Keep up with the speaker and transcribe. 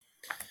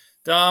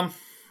Dom,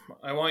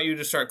 I want you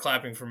to start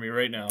clapping for me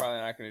right now.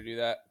 Probably not going to do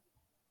that.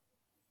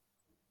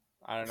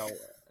 I don't know.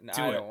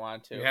 Do I it. don't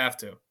want to. You have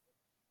to.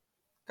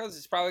 Because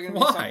it's probably going to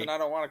be something I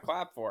don't want to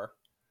clap for.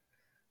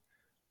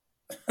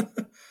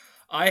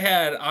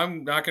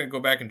 I'm not going to go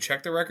back and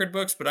check the record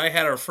books, but I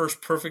had our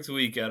first perfect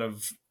week out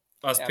of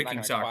us I'm not picking going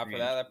to soccer clap for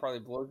games. that. That probably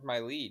blows my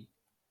lead.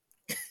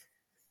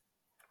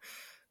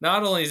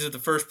 Not only is it the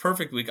first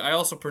perfect week, I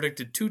also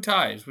predicted 2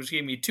 ties, which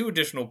gave me 2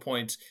 additional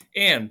points.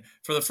 And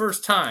for the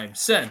first time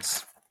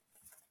since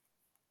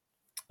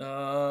it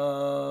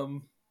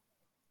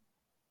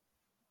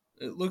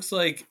looks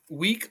like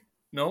week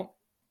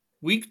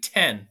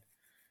 10,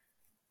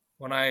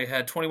 when I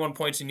had 21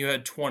 points and you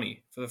had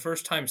 20. For the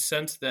first time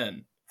since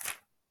then,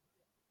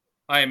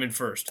 I am in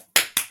first.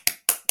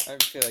 I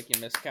feel like you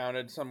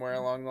miscounted somewhere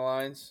along the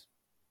lines.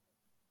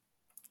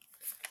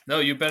 No,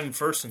 you've been in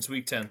first since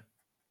week 10.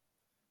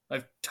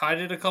 I've tied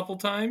it a couple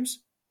times,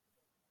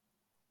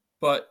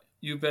 but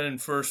you've been in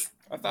first.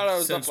 I thought I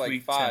was since up like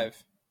week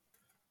 5.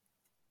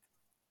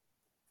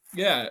 10.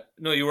 Yeah,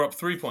 no, you were up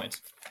 3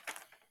 points.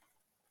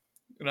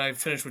 And I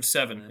finished with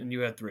 7, and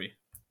you had 3.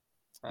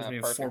 Gives me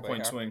a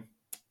 4-point swing.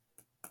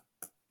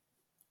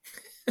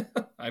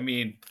 I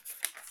mean,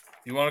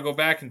 you want to go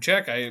back and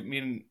check? I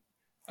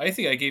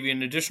think I gave you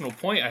an additional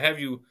point. I have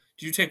you.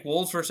 Did you take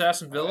Wolves versus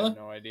Aston Villa? I have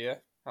no idea.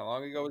 How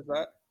long ago was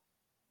that?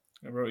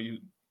 I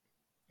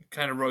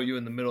kind of wrote you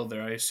in the middle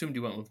there. I assumed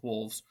you went with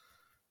Wolves.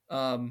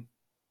 Yeah,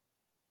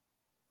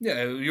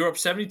 you're up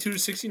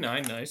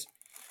 72-69. Nice.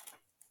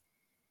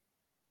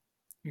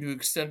 You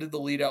extended the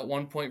lead out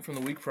 1 point from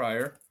the week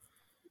prior.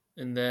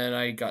 And then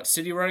I got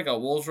City right, I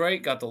got Wolves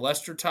right, got the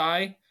Leicester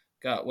tie,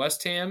 got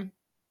West Ham,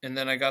 and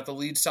then I got the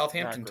Leeds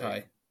Southampton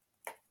tie.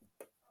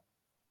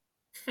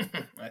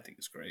 I think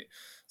it's great.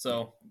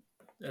 So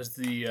as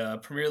the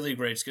Premier League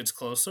race gets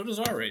close, so does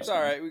our race. It's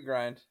all right. We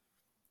grind.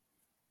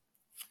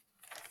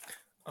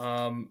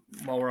 While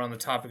we're on the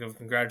topic of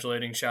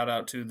congratulating, shout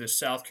out to the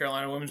South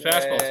Carolina women's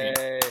basketball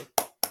team.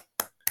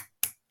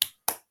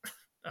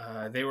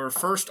 They were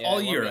first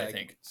all year, I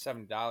think.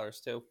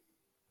 $7 too.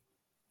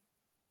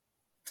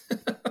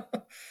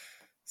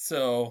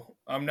 So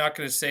I'm not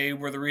going to say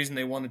we're the reason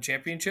they won the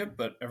championship,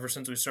 but ever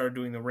since we started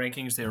doing the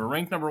rankings, they were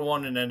ranked number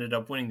 1 and ended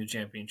up winning the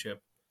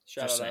championship.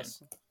 Shout out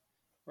us.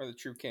 We're the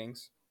true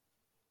kings.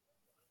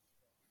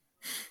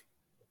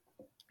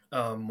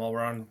 While we're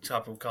on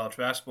top of college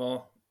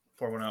basketball,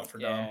 pour one out for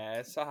Dom. Yeah,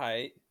 it's a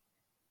height.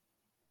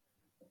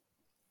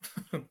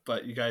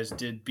 But you guys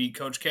did beat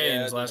Coach K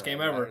in his last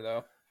game ever.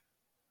 Though.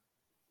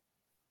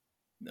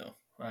 No,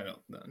 I don't.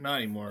 No, not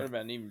anymore. It would have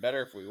been even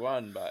better if we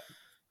won, but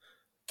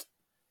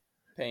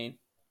pain.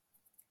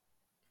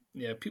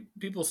 Yeah,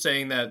 people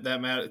saying that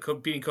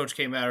beating Coach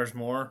K matters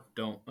more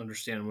don't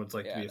understand what it's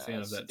like to be a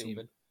fan of that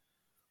team.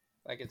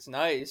 Like, it's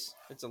nice.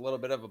 It's a little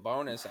bit of a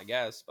bonus, I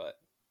guess, but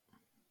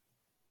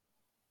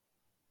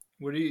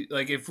what do you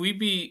like? If we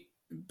beat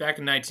back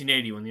in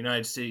 1980 when the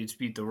United States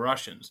beat the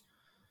Russians,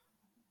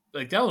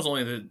 like that was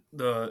only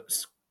the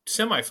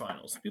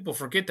semifinals. People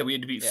forget that we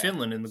had to beat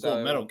Finland in the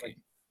gold medal game.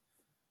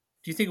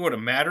 Do you think it would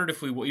have mattered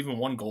if we even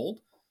won gold,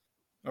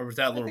 or was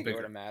that a little bigger? It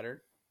would have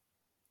mattered.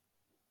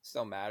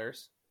 Still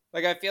matters.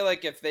 Like, I feel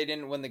like if they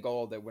didn't win the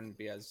gold, it wouldn't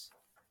be as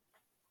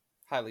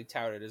highly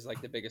touted as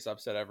like the biggest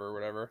upset ever or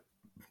whatever.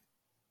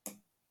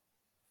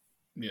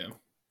 Yeah,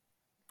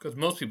 because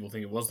most people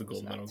think it was the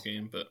gold medal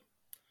game, but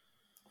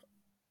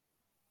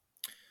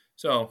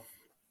so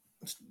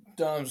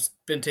Dom's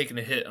been taking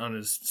a hit on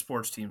his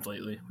sports teams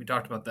lately. We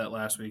talked about that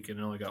last week, and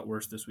it only got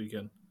worse this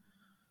weekend.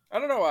 I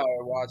don't know why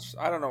I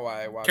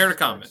watched. Care to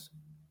comment?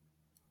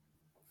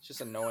 It's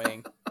just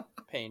annoying,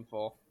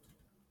 painful.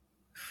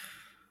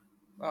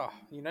 Oh,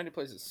 United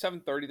plays at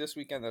 7:30 this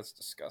weekend. That's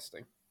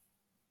disgusting.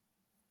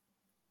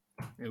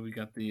 Yeah, we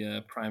got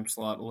the prime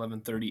slot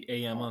 11:30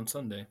 a.m. on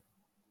Sunday.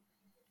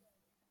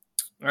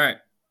 All right,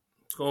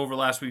 let's go over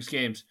last week's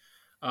games.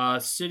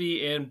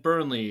 City and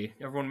Burnley.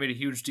 Everyone made a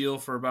huge deal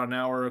for about an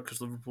hour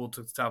because Liverpool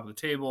took the top of the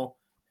table,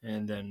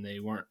 and then they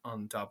weren't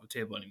on the top of the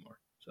table anymore.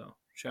 So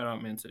shout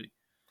out Man City.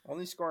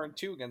 Only scoring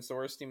 2 against the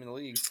worst team in the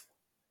league.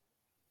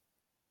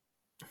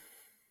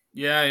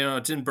 Yeah,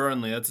 it's in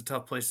Burnley. That's a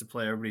tough place to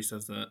play. Everybody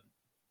says that.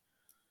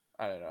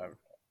 I don't know.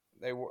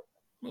 They wore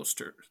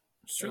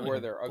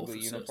their ugly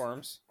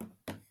uniforms.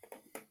 They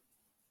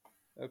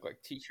look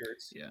like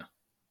t-shirts. Yeah.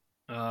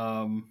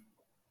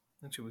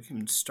 Actually, we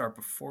can start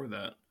before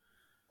that.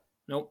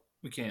 Nope,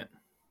 we can't.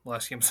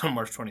 Last game's on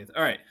March 20th.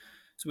 All right.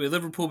 So we had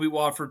Liverpool beat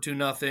Watford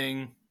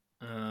 2-0.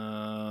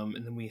 And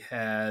then we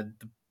had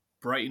the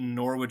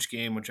Brighton-Norwich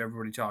game, which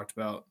everybody talked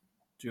about.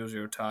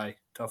 0-0 tie.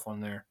 Tough one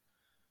there.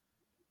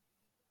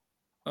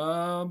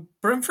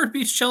 Brentford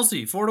beats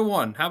Chelsea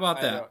 4-1. How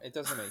about that? It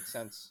doesn't make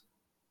sense.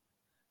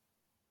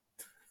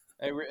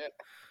 I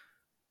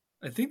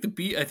think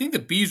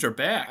the Bees are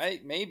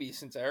back. Maybe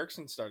since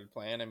Eriksen started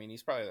playing. I mean,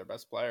 he's probably their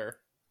best player.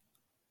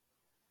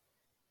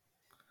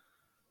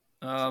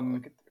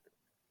 Let's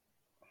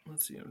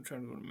see. I'm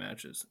trying to go to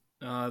matches.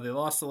 They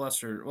lost to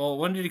Leicester. Well,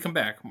 when did he come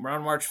back?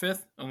 Around March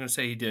 5th? I'm going to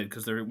say he did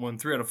because they won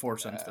 3 out of 4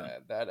 since then.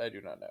 That I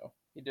do not know.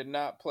 He did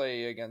not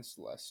play against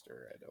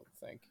Leicester, I don't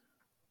think.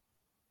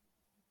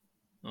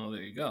 Oh,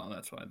 there you go.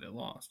 That's why they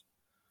lost.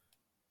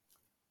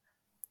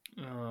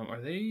 Are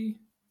they...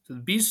 So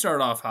the Bees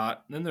started off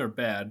hot, then they're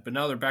bad, but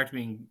now they're back to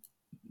being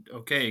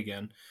okay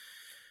again.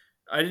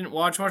 I didn't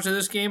watch much of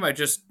this game. It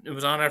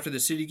was on after the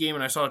City game,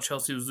 and I saw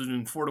Chelsea was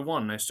losing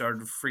 4-1, and I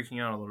started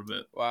freaking out a little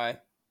bit. Why?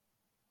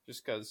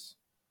 Just because?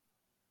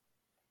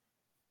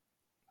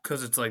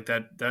 Because it's like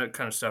that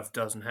kind of stuff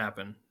doesn't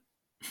happen.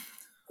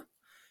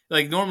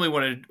 Like normally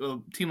when a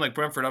team like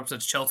Brentford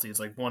upsets Chelsea, it's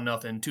like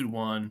 1-0,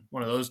 2-1,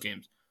 one of those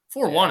games.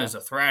 4-1 is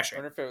a thrashing.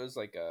 I wonder if it was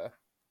like a...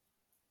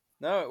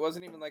 No, it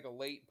wasn't even like a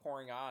late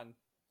pouring on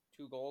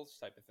 2 goals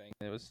type of thing.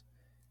 It was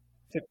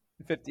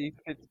 50.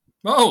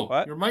 Oh,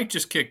 what? Your mic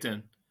just kicked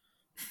in.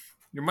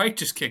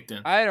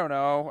 I don't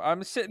know.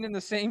 I'm sitting in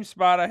the same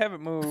spot. I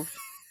haven't moved.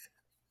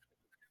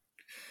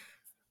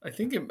 I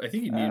think you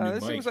need a new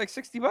this mic. thing was like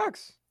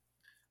 $60.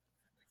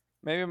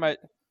 Maybe my...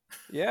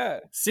 Yeah.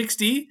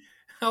 60?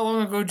 How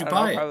long ago did you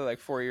buy it? Probably like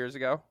 4 years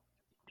ago.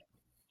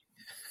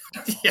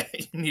 Yeah,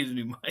 you need a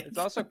new mic. It's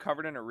also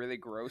covered in a really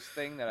gross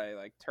thing that I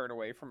like turn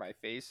away from my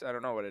face. I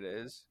don't know what it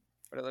is,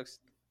 but it looks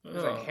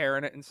there's like hair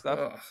in it and stuff.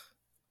 Ugh.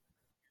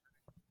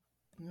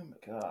 Oh my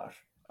gosh.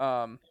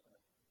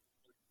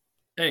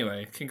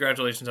 Anyway,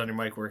 congratulations on your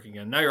mic working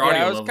again. Now your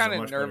audio levels are much better too. I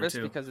was kind of nervous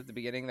because at the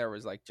beginning there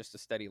was like just a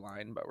steady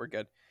line, but we're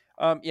good.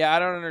 Yeah, I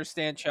don't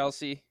understand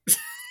Chelsea.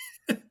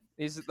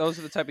 Those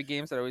are the type of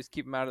games that always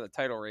keep them out of the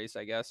title race,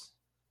 I guess.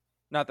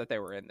 Not that they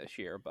were in this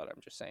year, but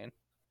I'm just saying.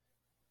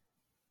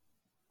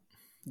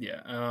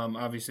 Yeah,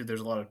 obviously there's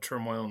a lot of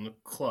turmoil in the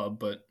club,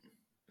 but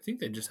I think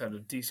they just had a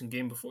decent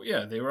game before.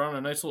 Yeah, they were on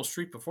a nice little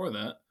streak before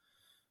that.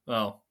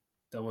 Well,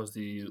 that was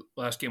the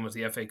last game was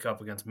the FA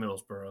Cup against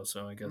Middlesbrough,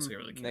 so I guess they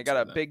really can't. They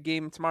got a big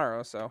game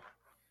tomorrow, so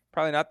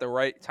probably not the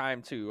right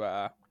time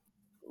to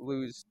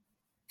lose.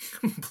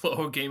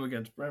 Blow a game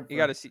against Brentford. You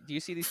got to see. Do you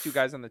see these 2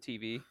 guys on the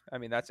TV? I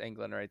mean, that's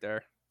England right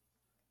there.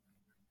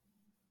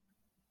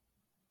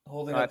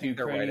 Holding up the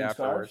Ukrainian right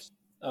afterwards.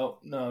 Oh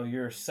no,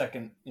 you're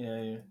second.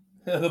 Yeah.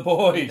 The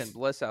boys. Ethan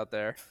Bliss out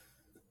there.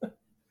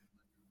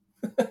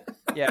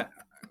 Yeah,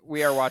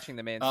 we are watching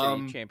the Man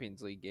City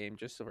Champions League game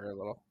just for a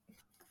little.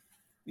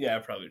 Yeah, I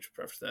probably should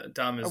preface that.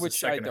 Dom is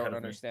which I don't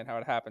understand how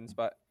it happens,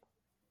 but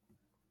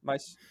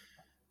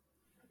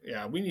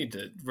yeah, we need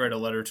to write a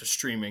letter to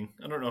streaming.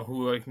 I don't know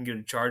who I can get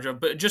in charge of,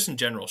 but just in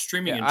general,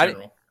 streaming in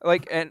general.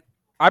 And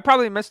I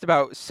probably missed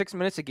about 6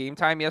 minutes of game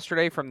time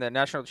yesterday from the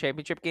National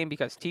Championship game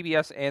because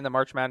TBS and the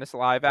March Madness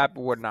Live app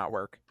would not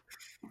work.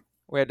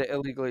 We had to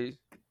illegally.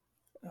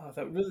 Oh,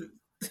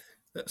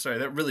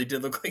 that really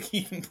did look like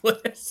Ethan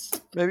Bliss.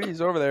 Maybe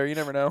he's over there. You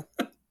never know.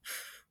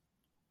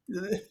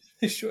 Did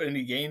they show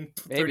any game?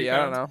 Maybe, I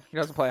don't know. He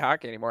doesn't play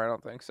hockey anymore. I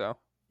don't think so.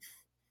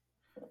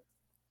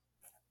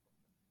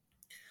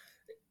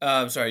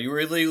 I'm sorry, you were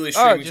illegally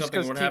streaming just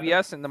something. because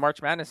TBS and the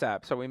March Madness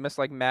app, so we missed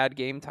like mad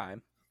game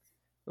time.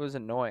 It was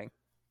annoying.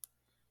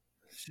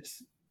 It's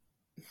just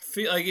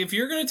like if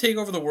you're gonna take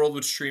over the world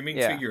with streaming,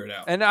 figure it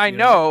out. And I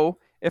know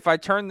if I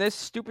turn this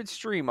stupid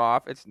stream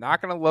off, it's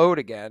not gonna load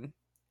again.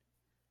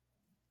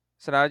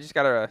 So now I just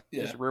gotta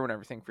just ruin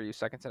everything for you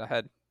seconds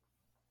ahead.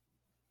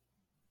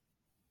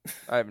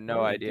 I have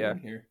no idea.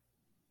 Here?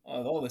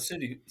 Oh, the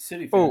city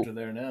fans are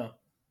there now.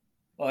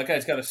 Oh, that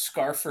guy's got a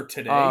scarf for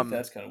today.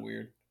 That's kind of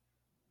weird.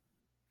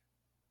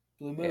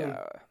 Blue Moon.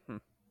 Yeah.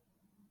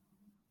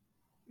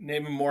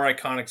 Name a more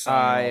iconic song.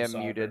 I am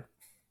muted.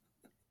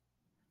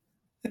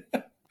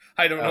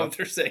 I don't know what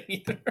they're saying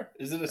either.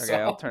 Is it a song?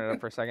 Okay, I'll turn it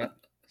up for a second.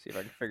 See if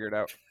I can figure it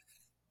out.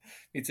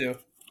 Me too.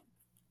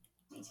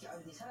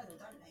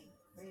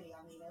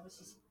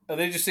 Are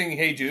they just singing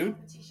Hey Jude?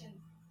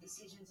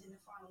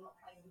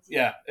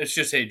 Yeah, it's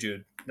just Hey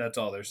Jude. That's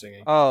all they're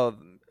singing. Oh,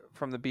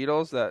 from the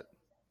Beatles that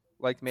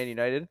liked Man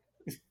United?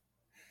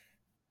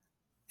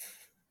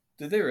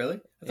 Did they really?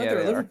 I thought they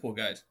were Liverpool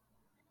guys.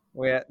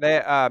 Well,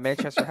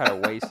 Manchester had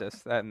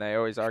Oasis, and they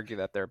always argue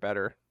that they're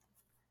better.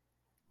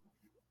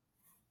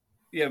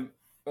 Yeah.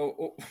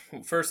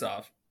 First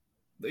off,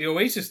 the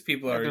Oasis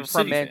people are from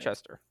City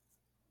Manchester. Fans.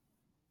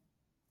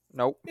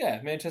 Nope.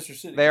 Yeah, Manchester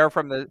City. They are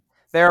from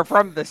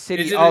the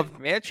city of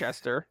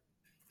Manchester.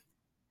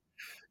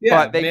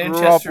 Yeah, but they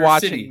Manchester grew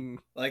up City.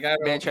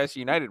 watching Manchester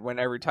United win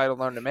every title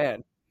known to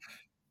man.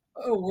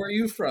 Oh, where are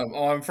you from?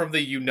 Oh, I'm from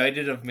the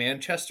United of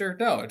Manchester.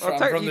 No, I'm from the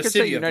city of You could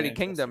say United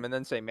Kingdom and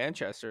then say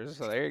Manchester.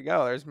 So there you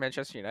go. There's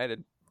Manchester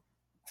United.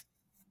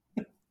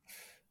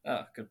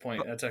 Good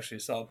point. That's actually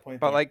a solid point.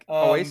 But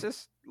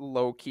Oasis,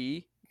 low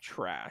key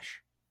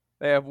trash.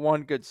 They have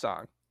one good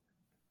song.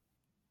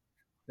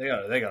 They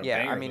got a banger,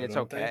 I mean, it's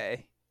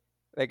okay.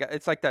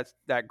 It's like that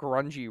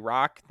grungy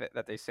rock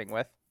that they sing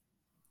with.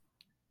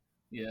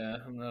 Yeah,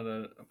 I'm not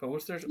a. But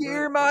what's their?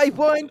 You're my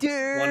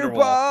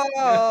Wonderwall.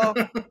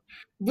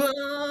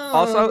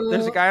 Also,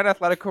 there's a guy on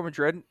Atletico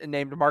Madrid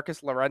named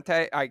Marcus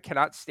Llorente. I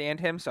cannot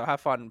stand him, so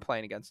have fun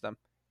playing against him.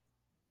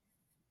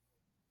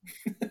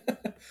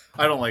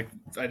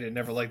 I did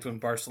never liked when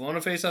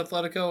Barcelona faced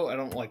Atletico. I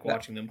don't like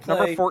watching them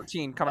Number play.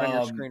 14 coming on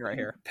your screen right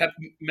here. Pep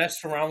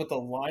messed around with the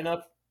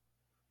lineup.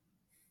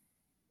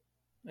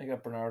 I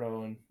got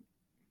Bernardo and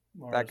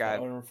That guy.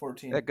 number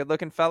 14. That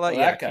good-looking fella? Oh,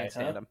 Yeah, that guy, can't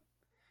stand huh? him.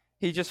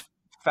 He just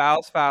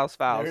fouls.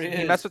 There He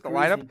he messed is, with the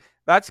cruising.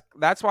 lineup.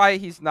 That's why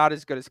he's not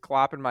as good as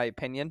Klopp, in my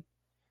opinion.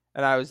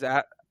 And I was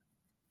asked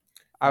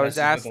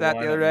that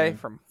the other day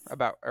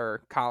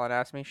Colin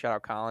asked me. Shout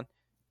out Colin.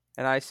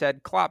 And I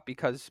said Klopp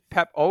because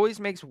Pep always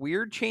makes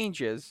weird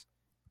changes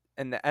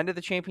in the end of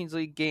the Champions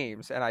League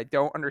games, and I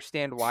don't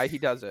understand why he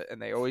does it,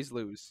 and they always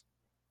lose.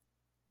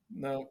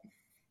 No.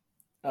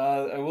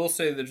 I will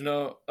say there's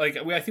no I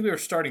think we were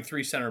starting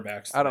 3 center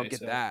backs today, I don't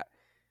get that.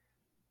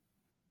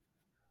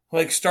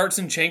 Start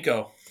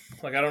Zinchenko.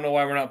 I don't know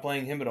why we're not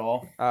playing him at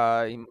all.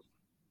 No,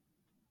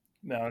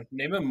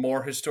 name a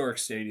more historic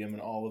stadium in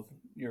all of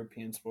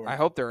European sports. I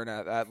hope they're in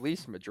at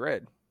least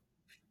Madrid.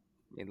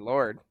 I mean,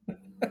 Lord.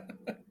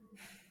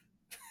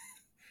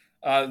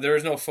 There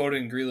is no Foden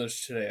and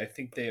Grealish today. I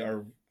think they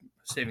are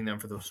saving them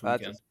for this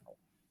weekend.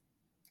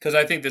 Because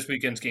I think this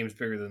weekend's game is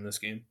bigger than this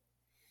game.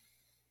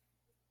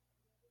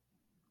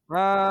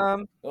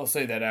 I'll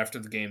say that after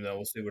the game, though.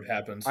 We'll see what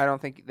happens. I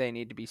don't think they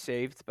need to be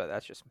saved, but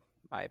that's just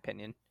my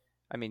opinion.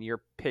 I mean,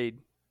 you're paid,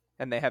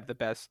 and they have the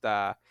best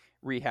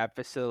rehab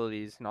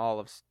facilities in all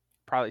of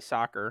probably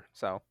soccer.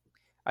 So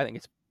I think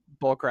it's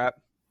bullcrap.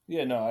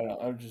 Yeah, no, I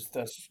don't.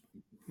 That's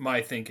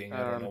my thinking.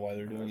 I don't know why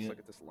they're doing it. Look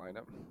at this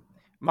lineup.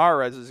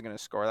 Mahrez is going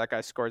to score. That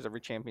guy scores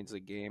every Champions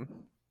League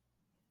game.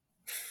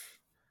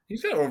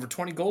 He's got over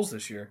 20 goals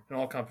this year in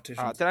all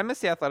competitions. Did I miss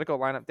the Atletico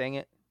lineup? Dang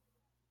it.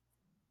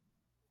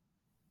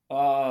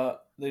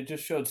 They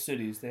just showed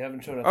cities. They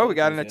haven't showed. Oh, we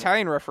got an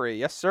Italian referee.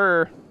 Yes,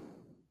 sir.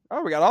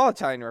 Oh, we got all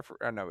Italian referees.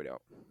 Oh, no, we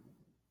don't.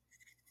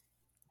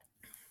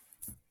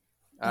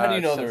 How do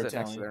you know they're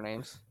Italian? Next to their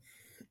names.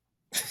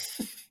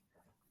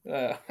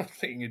 I'm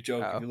making a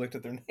joke if you looked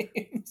at their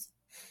names.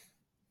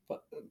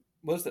 But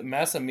was it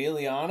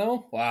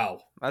Massimiliano? Wow,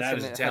 that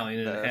is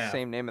Italian and a half.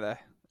 Same name of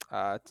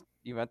the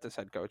Juventus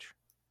head coach.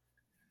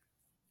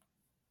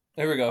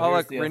 There we go. Oh,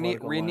 look,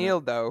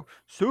 Reinildo.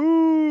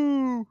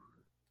 Sue.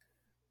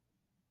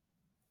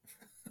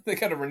 They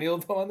got a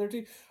Reinildo on their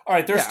team. All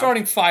right, they're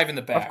starting 5 in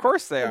the back. Of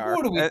course they are.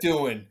 What are we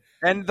doing?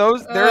 And their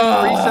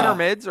 3 center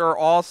mids are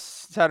all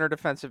center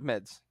defensive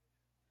mids.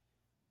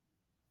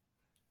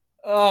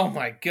 Oh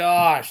my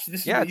gosh!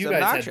 This is what you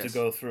guys obnoxious. had to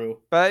go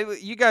through.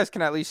 But you guys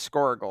can at least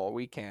score a goal.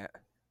 We can't.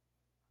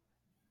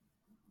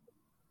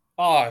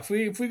 Oh, if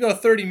we go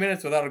 30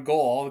 minutes without a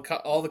goal,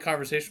 all the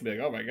conversation will be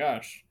like, "Oh my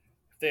gosh,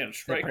 they had a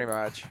striker." Yeah, pretty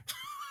much.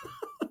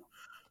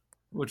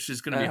 Which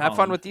is going to be have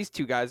fun with these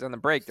 2 guys on the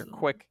break. They're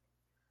quick.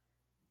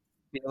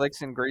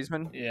 Felix and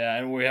Griezmann. Yeah,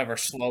 and we have our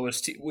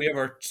slowest team. We have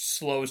our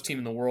slowest team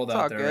in the world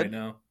out there right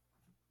now.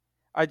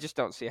 I just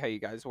don't see how you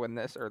guys win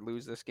this or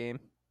lose this game.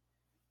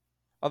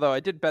 Although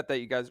I did bet that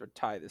you guys would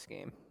tie this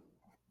game.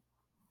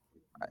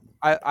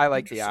 I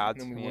like the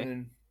odds.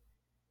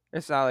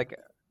 It's not like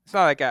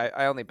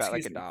I only bet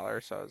like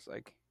 $1, so I was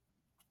like,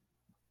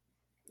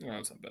 no,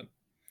 that's not bad.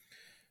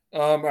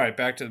 All right,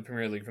 back to the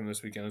Premier League from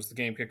this weekend as the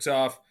game kicks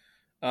off.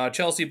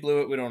 Chelsea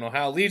blew it. We don't know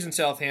how. Leeds and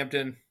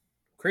Southampton.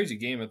 Crazy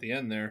game at the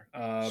end there.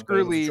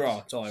 Screw Leeds. Draw.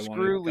 That's all I wanted.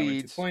 Screw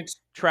Leeds. 2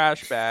 points.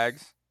 Trash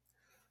bags.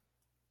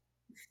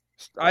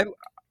 I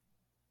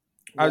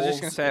was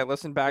just going to say, I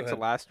listened back to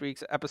last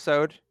week's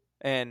episode,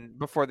 and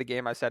before the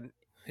game I said,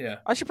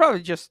 I should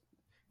probably just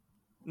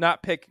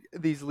not pick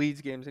these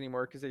Leeds games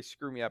anymore because they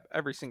screw me up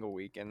every single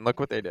week, and look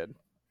what they did.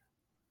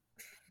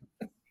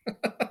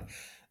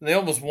 They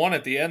almost won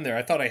at the end there.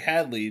 I thought I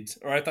had Leeds,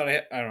 or I thought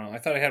I don't know. I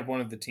thought I had one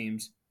of the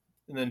teams,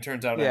 and then it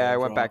turns out I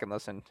went back and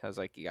listened. I was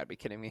like, you got to be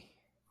kidding me.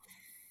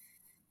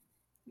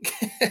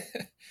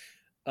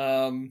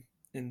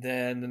 And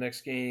then the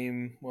next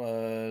game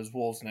was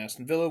Wolves and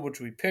Aston Villa, which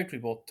we picked. We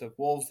both took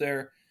Wolves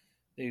there.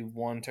 They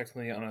won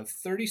technically on a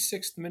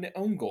 36th minute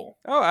own goal.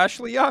 Oh,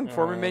 Ashley Young,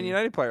 former Man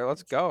United player.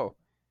 Let's go.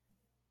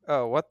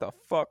 Oh, what the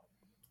fuck?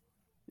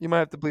 You might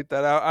have to bleep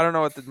that out. I don't know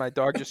what my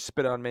dog just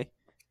spit on me.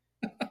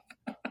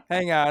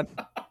 Hang on.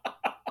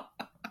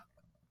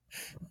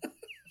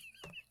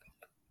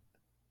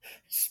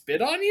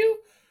 Spit on you?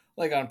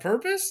 Like on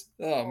purpose?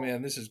 Oh,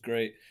 man, this is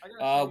great.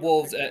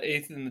 Wolves at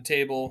 8th in the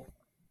table.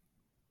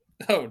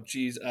 Oh,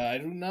 geez. I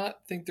do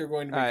not think they're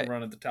going to make a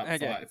run at the top 5.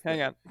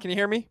 Hang on. Can you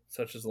hear me?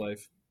 Such is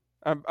life.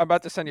 I'm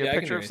about to send you a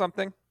picture of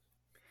something.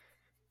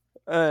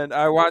 And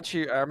I want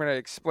you. I'm going to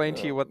explain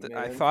to you what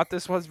I thought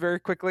this was very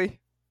quickly.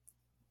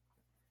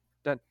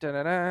 Dun, dun,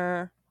 dun,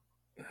 dun.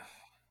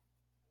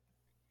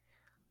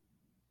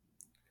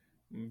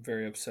 I'm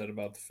very upset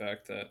about the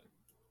fact that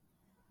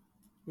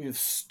we have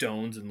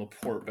Stones and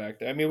Laporte back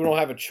there. I mean, we don't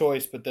have a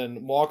choice, but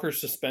then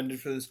Walker's suspended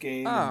for this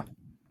game. Ugh.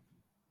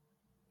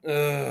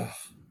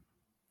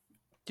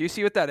 Do you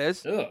see what that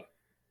is? Ugh.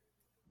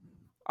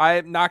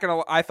 I'm not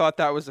gonna. I thought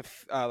that was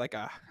like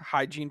a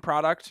hygiene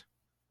product.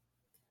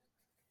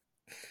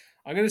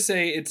 I'm gonna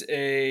say it's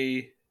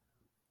a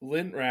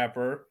lint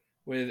wrapper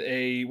with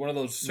one of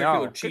those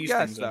circular cheese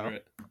things under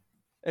it.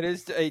 It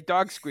is a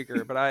dog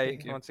squeaker, but I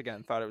Thank you. once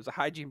again thought it was a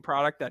hygiene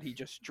product that he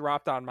just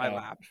dropped on my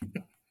lap.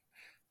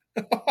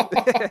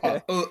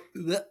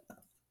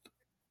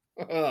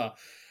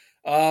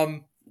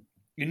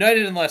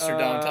 United and Leicester,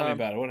 Don. Tell me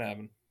about it. What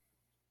happened?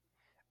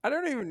 I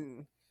don't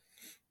even.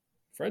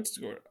 Fred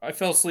scored. I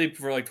fell asleep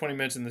for like 20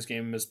 minutes in this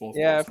game and missed both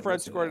Yeah, goals. So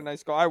Fred scored a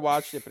nice goal. I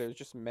watched it, but it was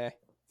just meh.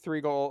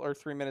 3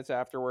 minutes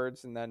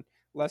afterwards, and then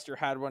Leicester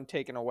had one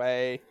taken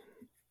away.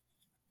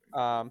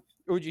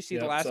 Would you see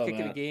the last kick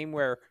of the game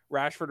where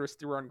Rashford was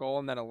through on goal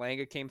and then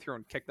Alanga came through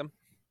and kicked him?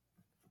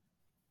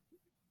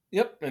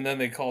 Yep, and then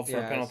they called for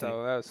a penalty.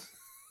 So that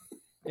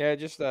was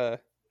just a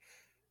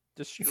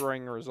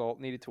destroying result.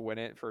 Needed to win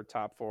it for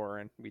top 4,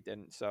 and we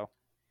didn't. So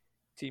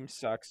team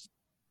sucks.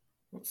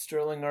 Well,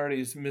 Sterling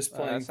already's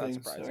misplaying that's things.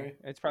 Not surprising. Sorry.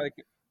 It's probably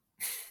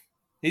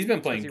he's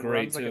been playing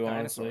great too,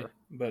 honestly.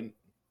 But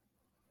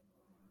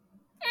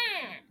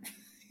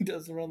he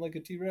doesn't run like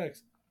a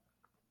T-Rex.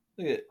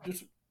 Look at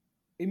it.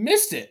 He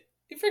missed it.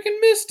 He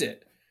freaking missed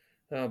it.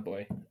 Oh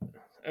boy.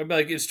 I'm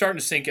like, it's starting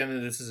to sink in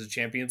that this is a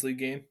Champions League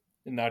game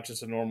and not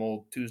just a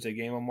normal Tuesday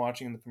game I'm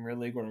watching in the Premier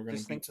League where we're going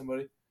to beat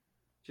somebody.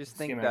 Just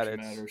think that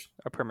it's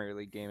a Premier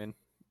League game and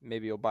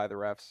maybe you'll buy the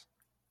refs.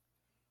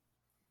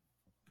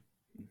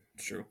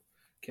 It's true.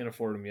 Can't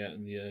afford them yet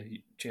in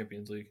the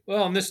Champions League.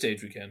 Well, on this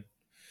stage we can.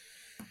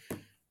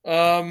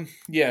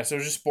 Yeah, so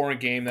it's just a boring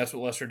game. That's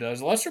what Leicester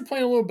does. Leicester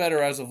playing a little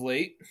better as of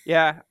late.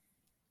 Yeah.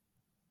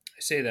 I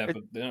say that,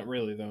 but they're not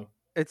really, though.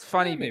 It's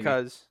funny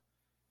because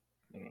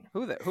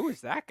who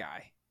is that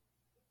guy?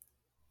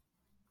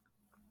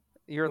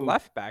 You're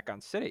left back on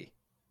City.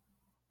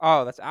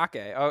 Oh, that's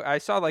Ake. Oh, I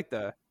saw like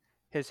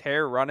his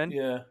hair running.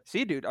 Yeah.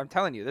 See, dude, I'm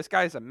telling you, this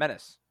guy's a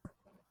menace.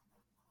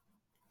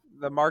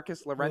 The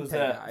Marcus Llorente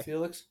guy.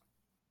 Felix?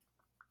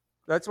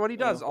 That's what he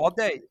does all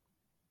day.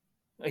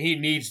 He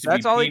needs to.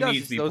 That's all he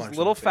does. Those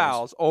little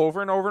fouls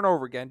over and over and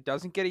over again.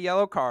 Doesn't get a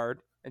yellow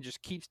card and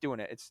just keeps doing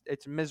it.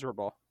 It's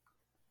miserable.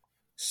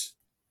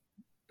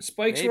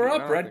 Spikes were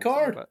up. Red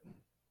card. So,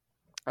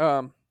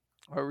 but,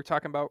 what were we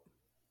talking about?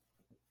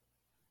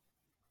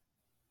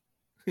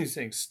 He's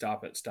saying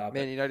stop it.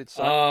 Man United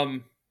suck.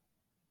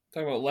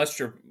 Talking about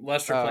Leicester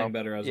playing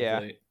better as of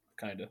late,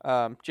 kind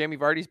of. Jamie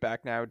Vardy's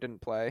back now.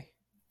 Didn't play,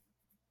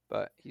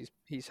 but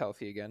he's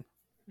healthy again.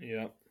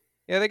 Yeah.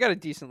 Yeah, they got a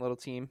decent little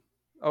team.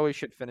 Always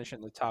should finish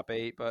in the top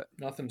 8, but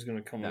nothing's going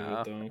to come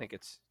of it though. I think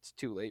it's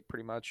too late,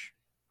 pretty much.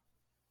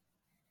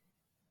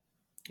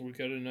 We'll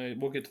get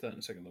to that in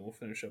a second, though. We'll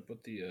finish up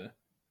with the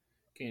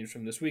games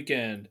from this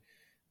weekend.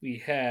 We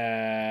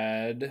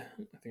had,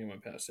 I think I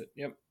went past it.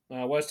 Yep.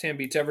 West Ham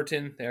beats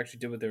Everton. They actually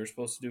did what they were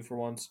supposed to do for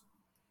once.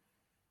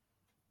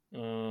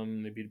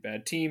 They beat a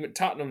bad team.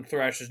 Tottenham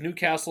thrashes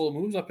Newcastle,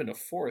 moves up into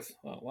 4th.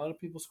 Wow, a lot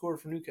of people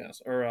scored for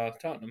Newcastle or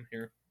Tottenham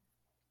here.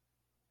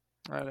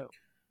 I know.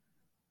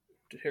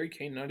 Did Harry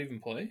Kane not even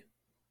play?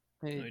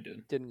 No, he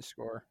didn't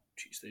score.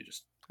 Jeez, they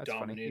just That's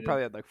dominated. Funny. He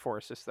probably had like 4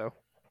 assists though.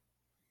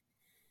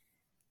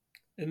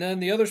 And then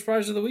the other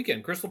surprise of the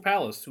weekend, Crystal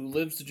Palace, who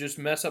lives to just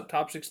mess up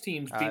top 6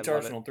 teams, beats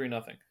Arsenal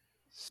 3-0.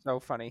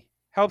 So funny.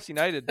 Helps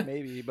United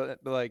maybe, but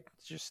like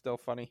it's just still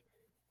funny.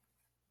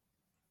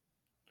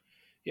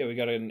 Yeah, we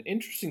got an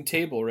interesting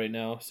table right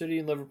now. City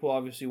and Liverpool,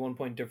 obviously 1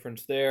 point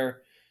difference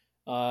there.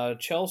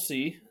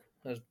 Chelsea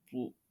has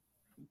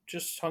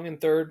just hung in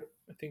 3rd.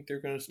 I think they're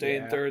going to stay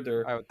in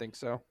 3rd. I would think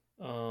so.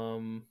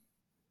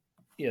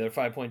 They're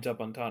 5 points up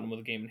on Tottenham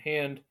with a game in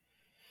hand.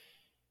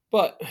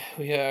 But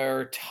we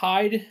are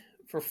tied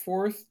for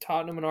 4th,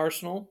 Tottenham and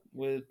Arsenal,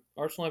 with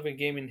Arsenal having a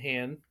game in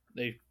hand.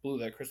 They blew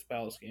that Crystal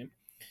Palace game.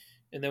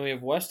 And then we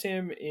have West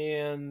Ham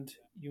and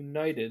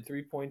United,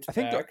 3 points back.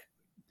 I think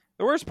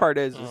the worst part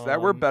is that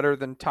we're better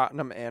than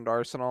Tottenham and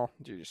Arsenal.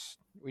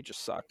 We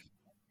just suck.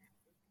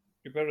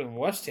 You're better than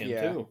West Ham,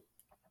 too.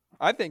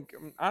 I think,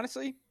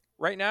 honestly,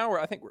 right now,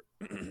 I think we're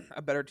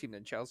a better team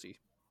than Chelsea,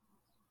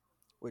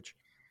 which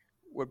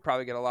would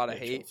probably get a lot of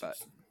hate.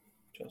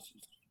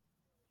 Chelsea's.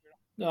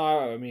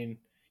 No, I mean,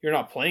 you're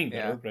not playing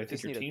better, but I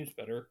think your team's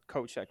better.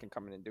 Coach that can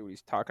come in and do what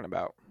he's talking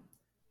about.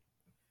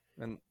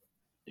 And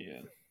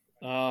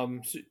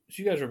so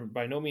you guys are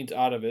by no means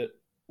out of it.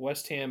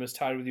 West Ham is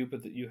tied with you,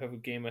 but you have a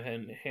game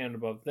hand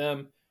above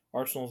them.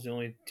 Arsenal's the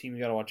only team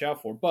you got to watch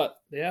out for. But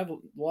they have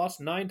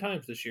lost 9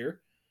 times this year,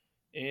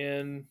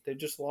 and they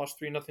just lost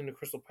 3-0 to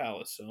Crystal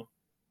Palace. So,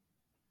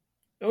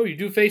 you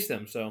do face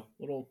them. So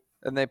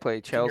and they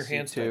play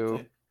Chelsea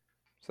too.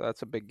 So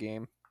that's a big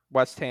game.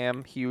 West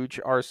Ham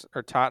huge, or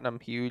Tottenham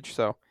huge.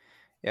 So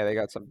yeah, they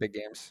got some big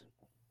games.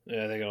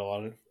 Yeah, they got a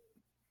lot of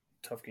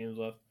tough games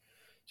left.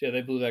 So yeah,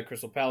 they blew that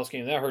Crystal Palace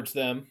game. That hurts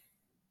them.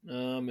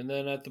 And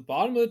then at the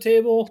bottom of the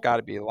table, it's got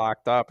to be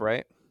locked up,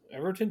 right?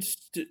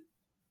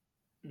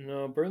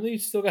 Burnley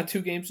still got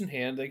 2 games in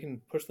hand. They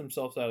can push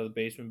themselves out of the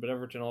basement, but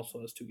Everton also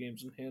has 2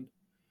 games in hand.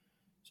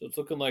 So it's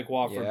looking like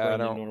Watford,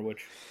 Burnley,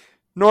 Norwich.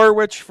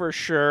 Norwich for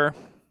sure.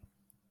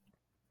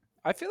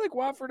 I feel like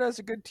Watford has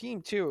a good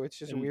team too. It's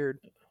just weird.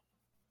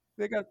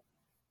 They got.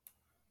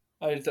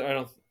 I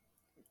don't.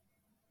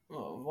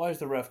 Oh, why is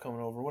the ref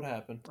coming over? What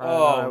happened?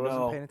 I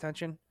wasn't paying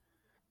attention.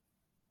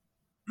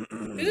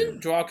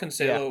 Isn't Joao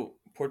Cancelo Yeah.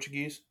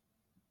 Portuguese?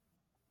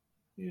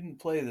 He didn't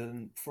play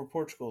for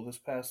Portugal this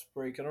past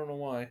break. I don't know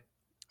why.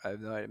 I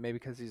have no idea. Maybe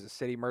because he's a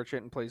city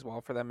merchant and plays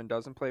well for them and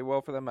doesn't play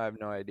well for them. I have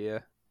no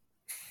idea.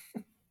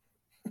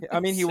 I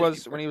mean, he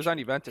was when he was on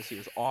Juventus, he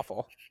was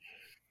awful.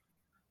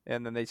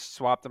 And then they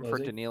swapped him for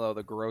Danilo,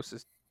 the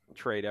grossest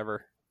trade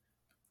ever.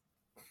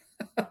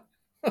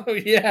 Oh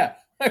yeah,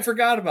 I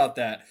forgot about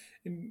that.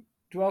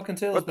 Joao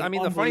Cancelo. But I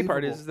mean, the funny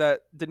part is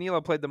that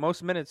Danilo played the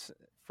most minutes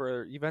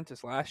for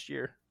Juventus last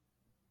year.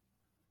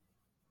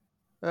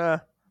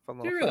 Fun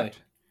little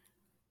fact,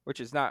 which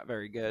is not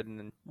very good,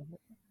 and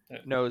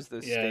knows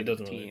the state of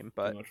the team,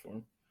 but much for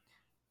him.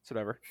 It's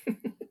whatever.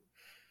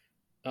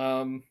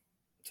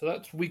 So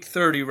that's week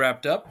 30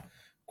 wrapped up.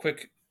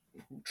 Quick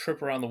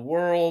trip around the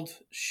world.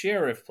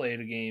 Sheriff played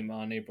a game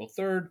on April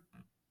 3rd,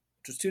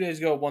 which was 2 days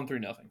ago.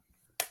 1-3-0.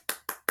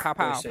 Pow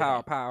pow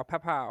pow pow pow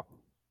pow.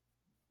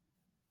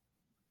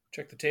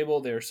 Check the table.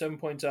 They're 7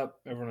 points up.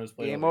 Everyone has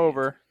played. Game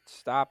over.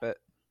 Stop it.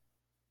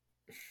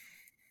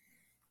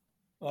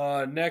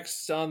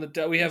 Next on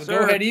the we have Go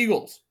Ahead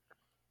Eagles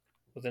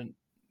with an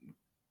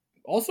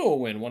also a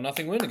win,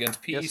 1-0 win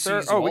against PEC. Yes,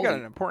 sir. Oh, we got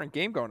an important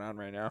game going on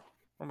right now.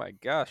 Oh my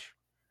gosh,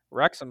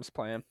 Wrexham's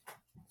playing.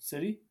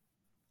 City.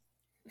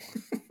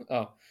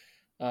 Yeah,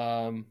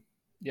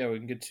 we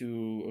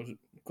can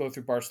go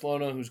through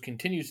Barcelona, who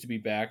continues to be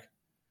back.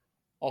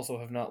 Also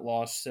have not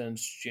lost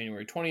since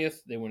January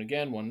 20th. They win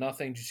again, 1-0.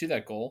 Did you see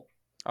that goal?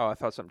 Oh, I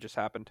thought something just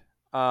happened.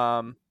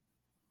 No,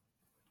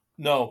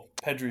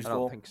 Pedri's goal. I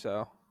don't think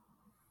so.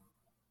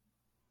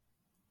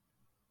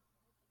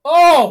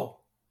 Oh!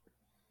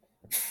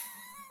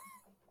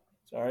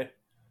 Sorry.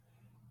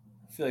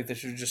 I feel like they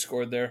should have just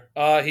scored there.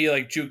 He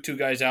juked two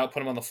guys out, put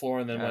them on the floor,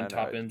 and then went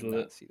top ends with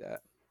it. See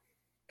that?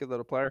 Good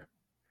little player.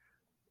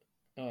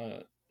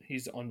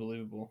 He's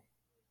unbelievable.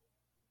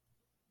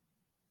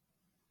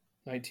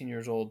 19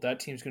 years old. That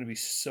team's going to be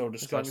so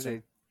disgusting. As long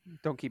as they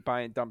don't keep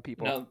buying dumb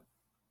people. No.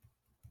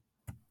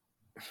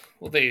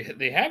 Well, they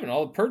haven't.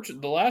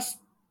 The last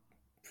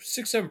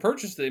 6-7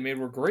 purchases they made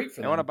were great for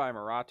them. They want to buy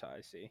Morata,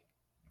 I see.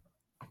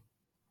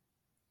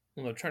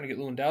 Well, they're trying to get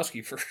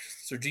Lewandowski for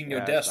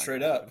Serginho Dest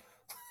straight up.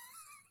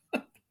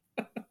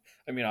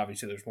 I mean,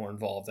 obviously there's more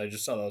involved. I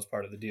just saw that was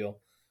part of the deal.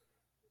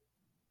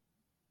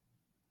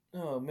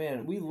 Oh,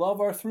 man. We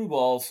love our through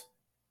balls.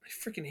 I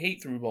freaking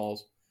hate through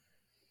balls.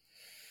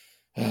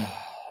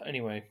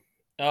 Anyway,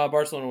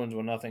 Barcelona wins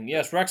 1-0.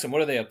 Yes, Wrexham,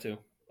 what are they up to?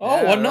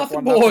 Oh,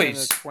 1-0,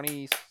 boys.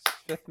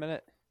 25th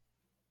minute.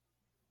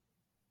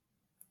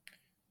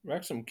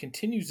 Wrexham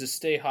continues to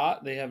stay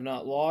hot. They have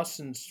not lost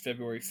since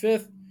February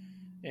 5th.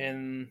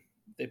 And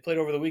they played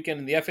over the weekend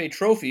in the FA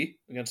Trophy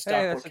against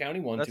Stockport County,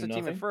 1-2. That's a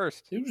team at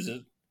first. Who's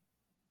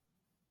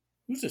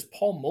this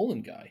Paul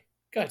Mullen guy?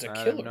 Guy's a killer.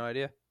 I have no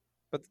idea.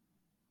 But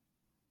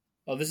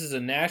this is a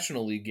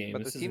National League game.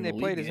 But the team they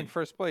played is in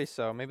first place,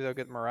 so maybe they'll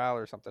get morale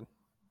or something.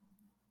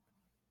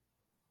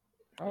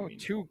 Oh,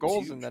 2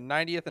 goals in the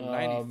 90th and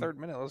 93rd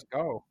minute. Let's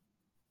go.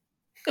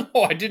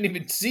 Oh, I didn't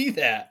even see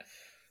that.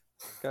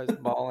 This guy's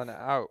balling it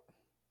out.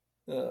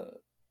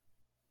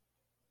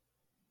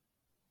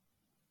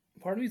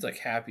 Part of me's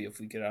happy if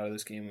we get out of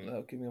this game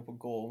without giving up a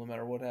goal, no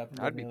matter what happens.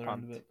 I'd be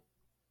pumped. If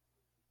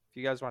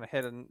you guys want to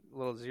hit a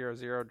little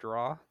 0-0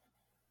 draw.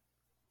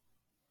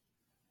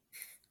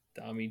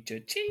 Dami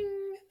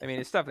cha-ching. I mean,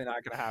 it's definitely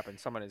not going to happen.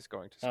 Someone is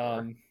going to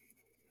score.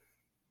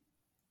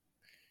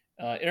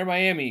 Inter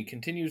Miami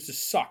continues to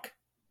suck.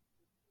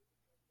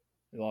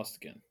 They lost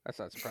again. That's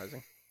not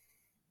surprising.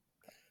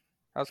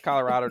 How's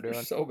Colorado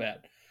doing? So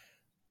bad.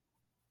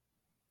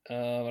 I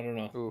don't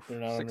know. Oof, they're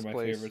not under my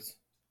favorites.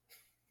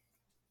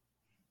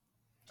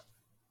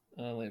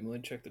 Let me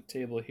check the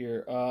table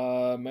here.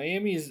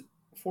 Miami's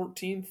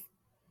 14th.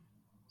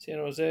 San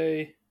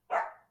Jose.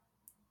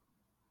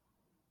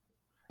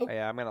 Oh.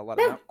 Yeah, I'm going to let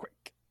him out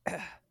quick.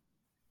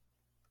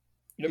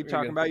 Keep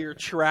talking about your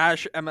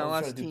trash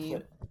MLS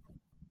team.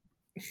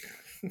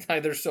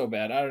 They're so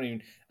bad.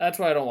 That's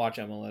why I don't watch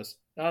MLS.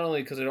 Not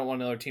only because I don't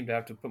want another team to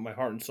have to put my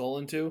heart and soul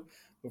into,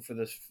 but for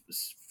the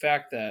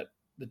fact that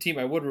the team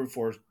I would root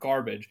for is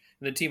garbage,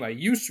 and the team I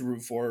used to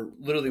root for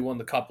literally won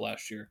the cup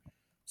last year.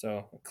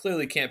 So I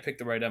clearly can't pick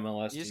the right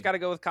MLS team. You just got to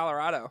go with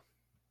Colorado.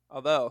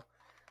 Although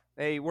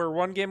they were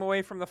 1 game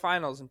away from the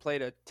finals and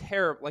played a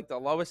the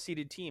lowest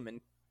seeded team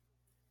and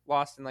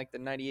lost in the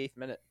 98th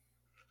minute.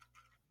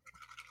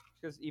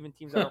 Because even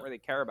teams I don't really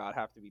care about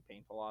have to be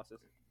painful losses.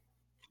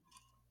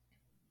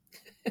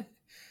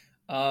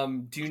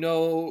 Do you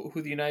know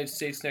who the United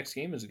States' next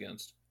game is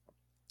against?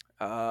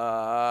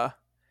 Well,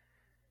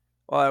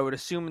 I would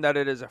assume that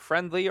it is a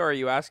friendly, or are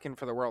you asking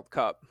for the World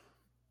Cup?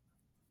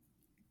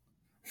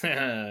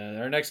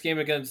 Our next game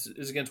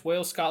is against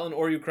Wales, Scotland,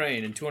 or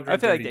Ukraine in 230 I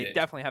feel like days. they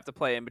definitely have to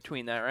play in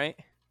between that, right?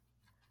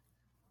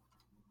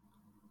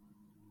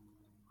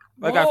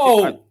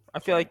 I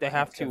feel like they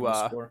have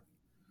to.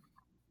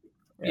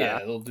 Yeah,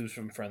 they'll do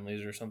some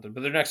friendlies or something.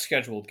 But their next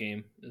scheduled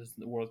game is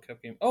the World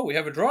Cup game. Oh, we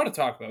have a draw to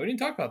talk about. We didn't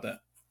talk about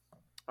that.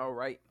 Oh,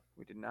 right.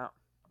 We did not.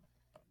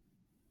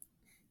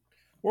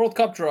 World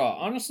Cup draw.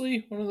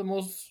 Honestly, one of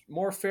the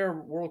more fair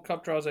World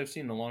Cup draws I've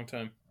seen in a long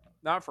time.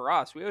 Not for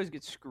us. We always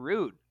get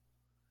screwed.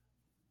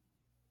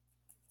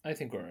 I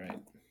think we're all right.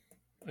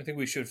 I think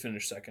we should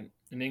finish second.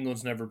 And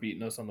England's never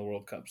beaten us on the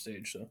World Cup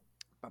stage, so.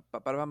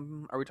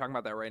 Are we talking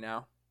about that right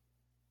now?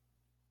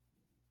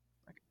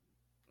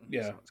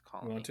 Yeah. Someone's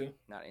calling You want me. to?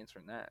 Not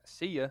answering that.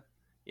 See ya.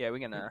 Yeah, we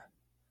can.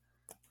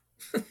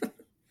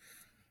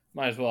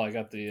 Might as well. I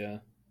got the.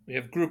 We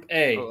have Group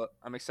A. Oh,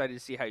 I'm excited to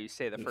see how you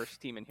say the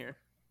first team in here.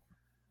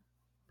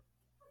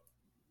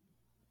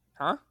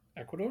 Huh?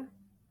 Ecuador?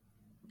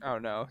 Oh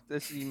no,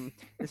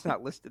 it's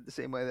not listed the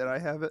same way that I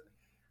have it.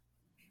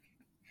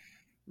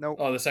 Nope.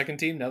 Oh, the second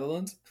team,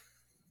 Netherlands?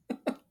 Nah,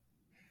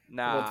 What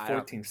about the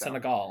fourth team, so.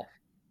 Senegal?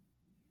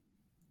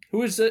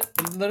 Who is it?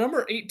 The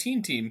number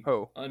 18 team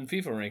on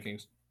FIFA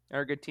rankings.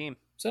 They're a good team.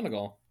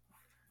 Senegal.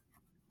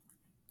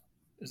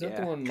 Is that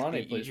the one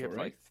Mane plays Egypt, for,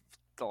 right? Like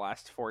the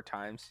last 4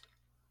 times.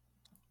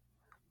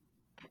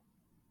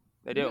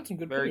 They They do. got some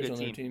good Very players good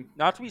on their team.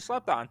 Not to be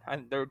slept on.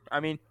 And they're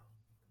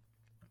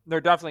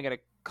definitely going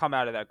to come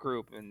out of that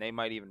group, and they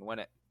might even win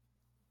it.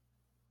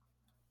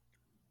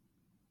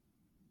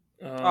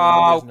 Get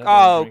off!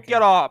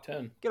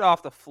 10. Get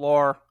off the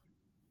floor!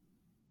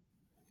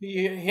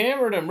 He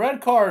hammered him.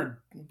 Red card.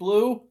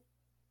 Blue.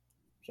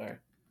 Sorry,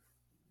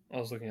 I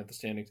was looking at the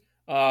standings.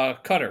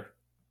 Qatar.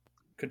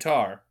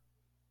 Qatar.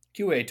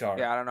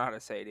 Yeah, I don't know how to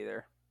say it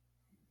either.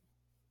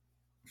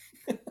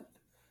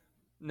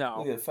 No.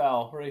 Look at the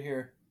foul right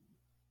here.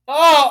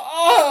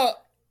 Oh!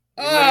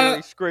 He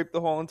literally scraped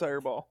the whole entire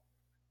ball.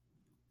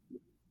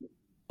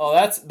 Oh,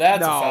 that's a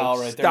foul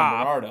right there,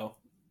 Bernardo.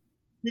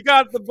 You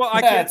got the ball.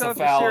 I can't That's tell a if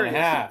you're foul serious. and a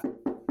half. You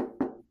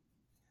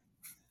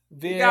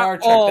VAR got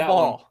checked all that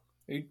ball.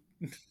 one.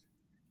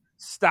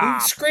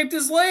 Stop. He scraped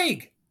his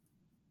leg.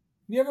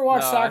 You ever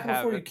watch soccer before?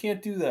 haven't. You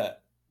can't do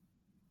that.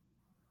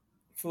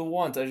 For the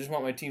once, I just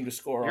want my team to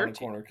score on a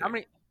corner kick. How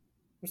many?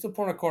 What's the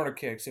point of corner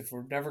kicks if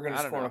we're never going to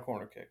score on a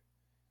corner kick?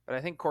 But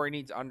I think Corey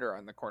needs under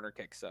on the corner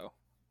kick, so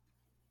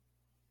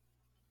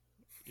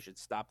you should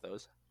stop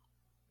those.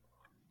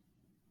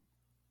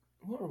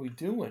 What are we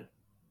doing?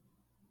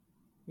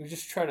 We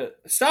just try to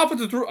stop with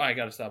the throw. I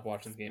got to stop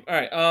watching the game. All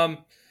right.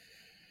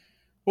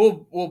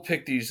 We'll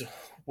pick these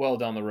well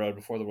down the road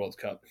before the World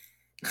Cup.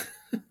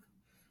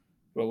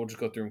 But we'll just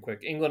go through them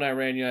quick. England,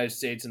 Iran, United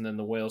States, and then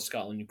the Wales,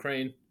 Scotland,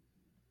 Ukraine.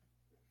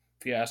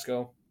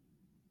 Fiasco.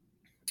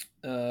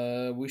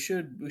 We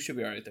should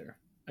be all right there.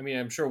 I mean,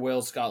 I'm sure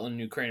Wales, Scotland,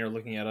 and Ukraine are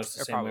looking at us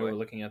the same way we're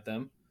looking at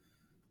them.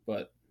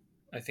 But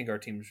I think our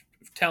team,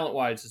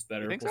 talent-wise, is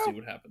better. We'll see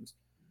what happens.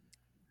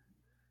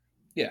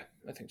 Yeah,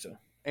 I think so.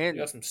 And we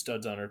got some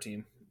studs on our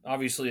team.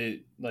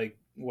 Obviously, like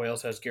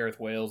Wales has Gareth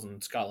Wales,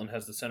 and Scotland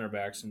has the center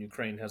backs, and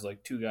Ukraine has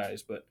like 2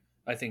 guys. But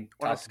I think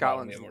one of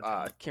Scotland's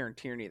Kieran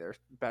Tierney, their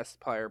best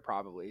player,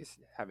 probably is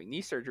having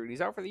knee surgery.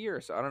 He's out for the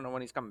year, so I don't know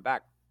when he's coming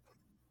back.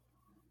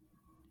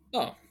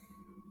 Oh,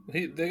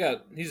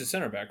 he's a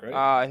center back,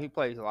 right? He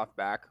plays left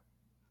back.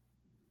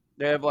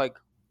 They have like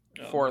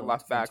 4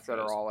 left backs that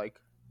are all like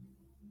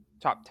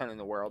top 10 in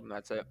the world, and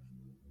that's it.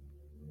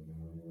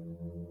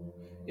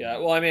 Yeah,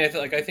 well, I mean,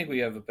 I think we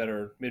have a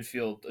better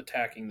midfield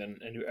attacking than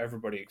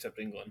everybody except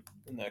England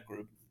in that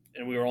group,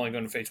 and we were only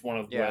going to face one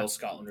of Wales,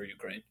 Scotland, or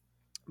Ukraine.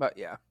 But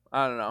yeah,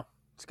 I don't know.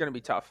 It's going to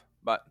be tough,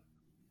 but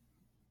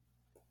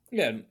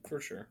yeah, for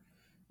sure.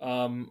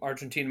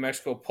 Argentina,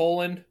 Mexico,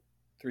 Poland,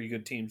 3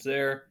 good teams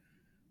there.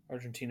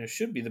 Argentina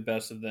should be the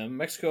best of them.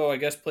 Mexico, I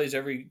guess, plays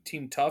every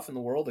team tough in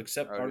the world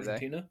except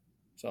Argentina.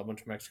 So a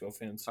bunch of Mexico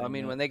fans. I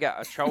mean, when they got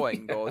Ochoa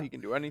in goal, he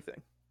can do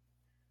anything.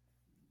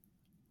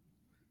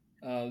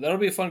 That'll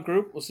be a fun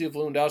group. We'll see if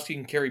Lewandowski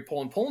can carry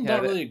Poland. Poland's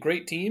not really a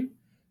great team,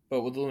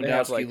 but with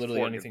Lewandowski,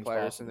 literally anything's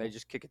possible. And they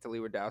just kick it to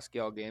Lewandowski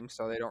all game,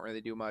 so they don't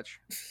really do much.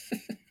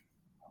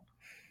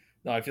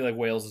 No, I feel like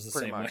Wales is the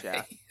Pretty same much,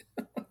 way.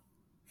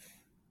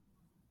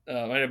 Yeah.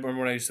 I remember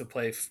when I used to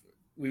play.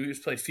 We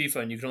used to play FIFA,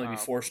 and you could only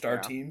be 4-star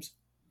teams.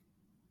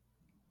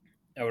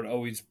 I would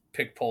always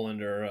pick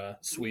Poland or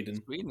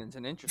Sweden. Sweden's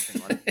an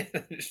interesting one.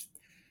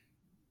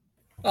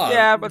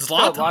 But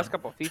still, the last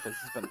couple of FIFAs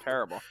has been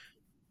terrible.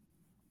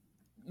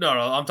 No,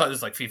 I'm talking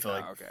just like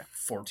FIFA,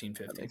 14,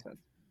 15. That makes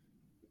sense.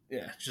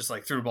 Yeah, just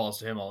like threw balls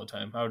to him all the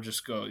time. I would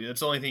just go.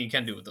 It's the only thing you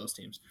can do with those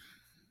teams.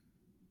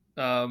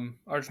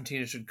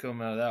 Argentina should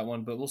come out of that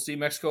one, but we'll see.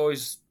 Mexico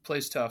always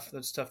plays tough.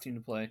 That's a tough team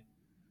to play.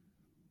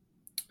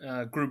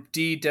 Group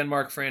D,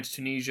 Denmark, France,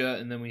 Tunisia,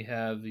 and then we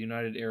have the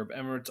United Arab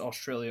Emirates,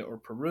 Australia, or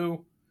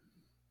Peru.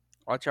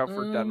 Watch out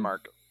for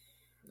Denmark.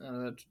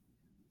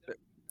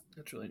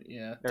 That's really,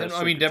 yeah.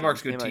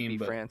 Denmark's a good team,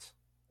 but France.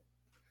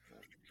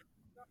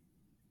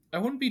 I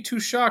wouldn't be too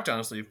shocked,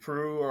 honestly, if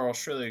Peru or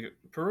Australia.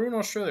 Peru and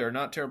Australia are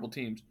not terrible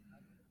teams.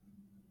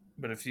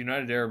 But if the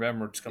United Arab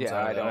Emirates comes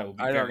out of that, I will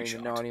be very shocked. I don't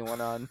even know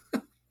anyone on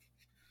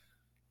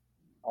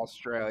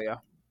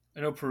Australia. I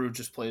know Peru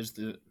just plays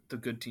the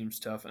good team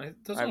stuff.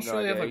 Doesn't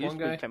Australia have like one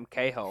guy? Tim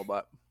Cahill,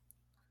 but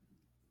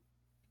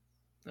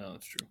no,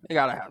 that's true. They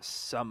gotta have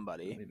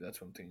somebody. Maybe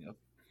that's what I'm thinking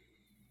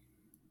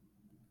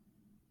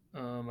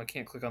of. I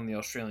can't click on the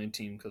Australian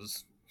team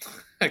because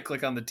I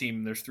click on the team,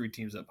 and there's 3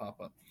 teams that pop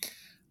up.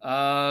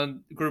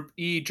 Group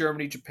E,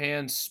 Germany,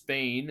 Japan,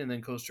 Spain, and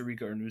then Costa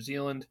Rica or New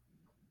Zealand.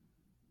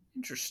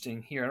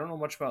 Interesting here. I don't know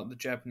much about the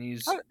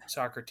Japanese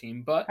soccer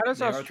team, but How does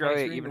they are Australia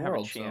 23 in the even have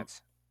world. a chance?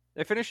 So.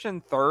 They finished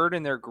in 3rd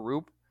in their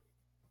group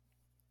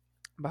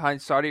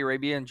behind Saudi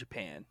Arabia and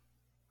Japan.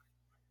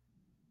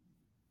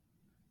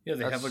 Yeah,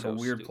 they have like a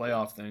weird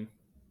playoff thing.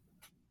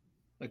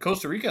 Like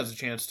Costa Rica has a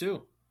chance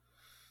too.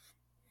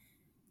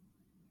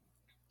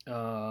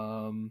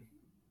 So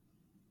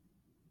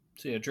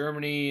yeah,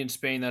 Germany and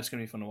Spain, that's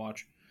going to be fun to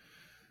watch.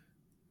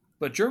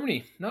 But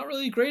Germany, not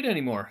really great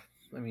anymore.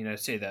 I mean, I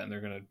say that, and they're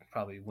going to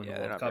probably win the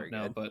World Cup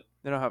now, but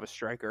they don't have a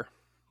striker.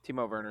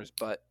 Timo Werner's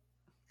butt.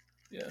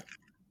 Yeah.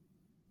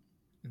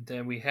 And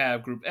then we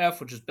have Group F,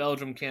 which is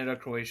Belgium, Canada,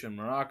 Croatia, and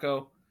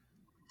Morocco.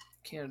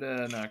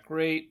 Canada, not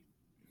great,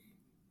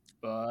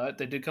 but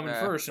they did come in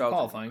first in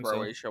qualifying.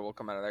 Croatia will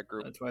come out of that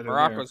group. That's why they're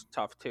Morocco's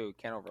tough too.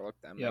 Can't overlook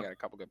them. Yep. They got a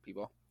couple good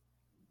people.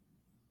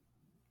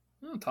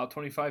 Oh, top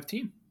 25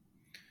 team.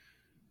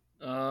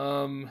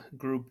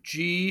 Group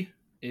G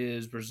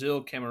is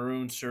Brazil,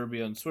 Cameroon,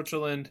 Serbia, and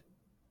Switzerland.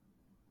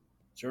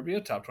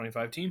 Serbia, top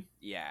 25 team.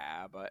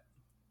 Yeah, but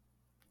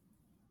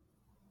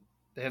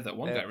they have that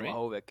one guy, right?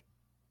 Vlahovic.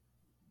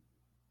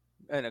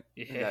 And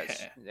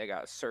they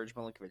got Serge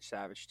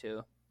Milinkovic-Savic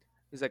too.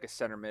 He's like a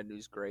center mid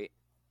who's great.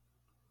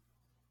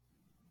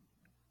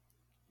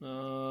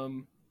 But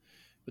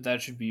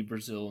that should be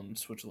Brazil and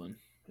Switzerland,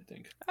 I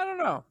think. I don't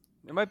know.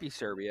 It might be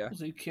Serbia.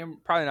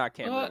 Probably not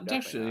Cameroon.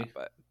 Actually, not,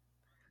 but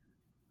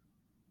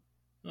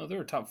no,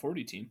 they're a top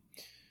 40 team.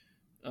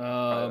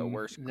 Probably the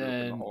worst group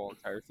in the whole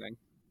entire thing.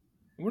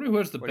 I wonder who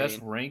has the best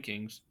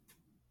rankings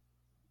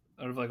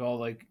out of like all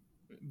like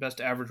best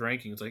average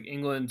rankings. Like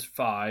England's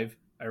 5,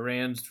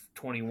 Iran's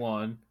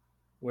 21.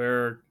 What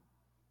are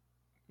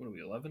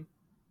we, 11?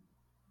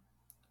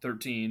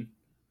 13.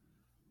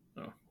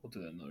 Oh, we'll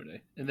do that another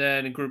day. And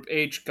then in Group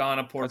H,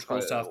 Ghana,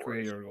 Portugal, South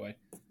Korea, Uruguay.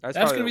 That's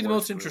going to be the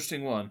most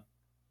interesting one.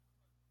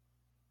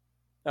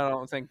 I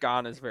don't think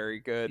Ghana's very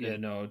good. Yeah,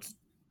 no, it's.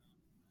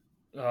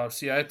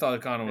 See, I thought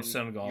Ghana was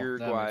Senegal.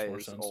 Uruguay that makes more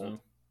sense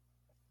now.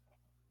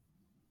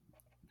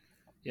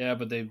 Yeah,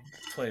 but they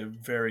play a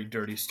very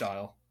dirty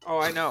style. Oh,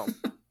 I know.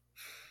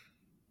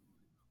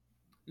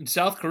 In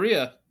South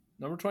Korea,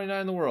 number 29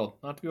 in the world,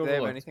 not to be overlooked.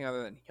 Do they have anything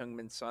other than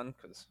Heung-min Son?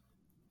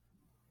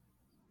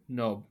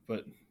 No,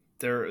 but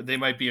they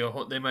might be a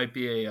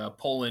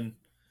Poland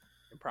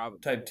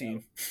type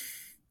team.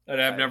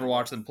 I've never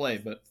watched them play,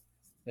 but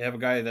they have a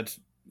guy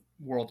that's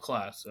world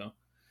class. So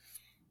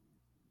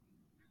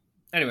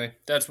anyway,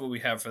 that's what we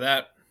have for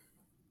that.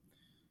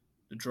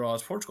 The draw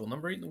is Portugal,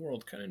 number 8 in the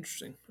world. Kind of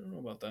interesting. I don't know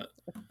about that.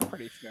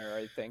 Pretty fair,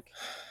 I think.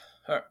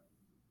 All right.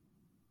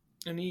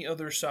 Any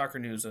other soccer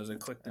news as I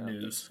click the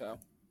news? So.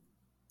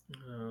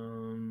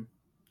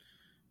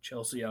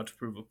 Chelsea out to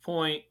prove a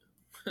point.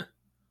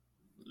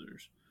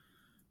 Losers.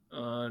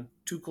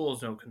 Tuchel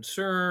is no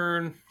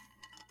concern.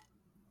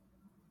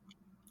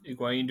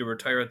 Higuain to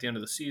retire at the end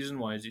of the season.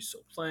 Why is he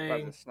still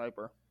playing? That's a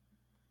sniper.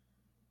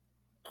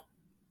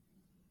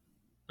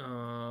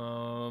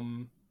 A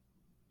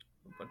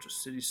bunch of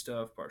City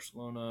stuff.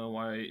 Barcelona.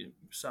 Why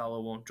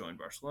Salah won't join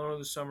Barcelona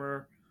this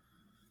summer.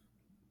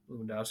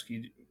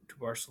 Lewandowski to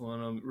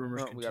Barcelona.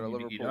 Rumors continue we got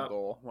a to heat Liverpool up.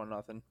 goal.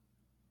 1-0.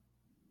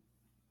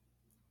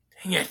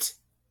 Dang it!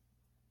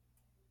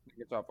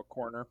 Gets off a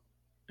corner.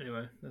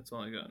 Anyway, that's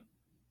all I got.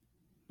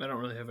 I don't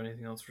really have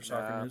anything else for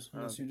soccer news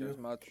unless you do.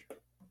 Much.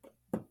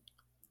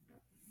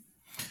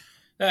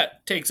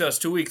 That takes us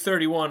to week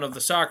 31 of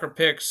the soccer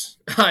picks.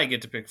 I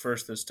get to pick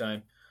first this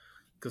time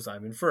because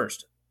I'm in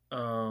first.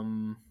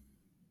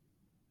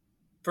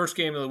 First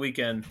game of the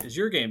weekend is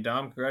your game,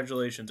 Dom.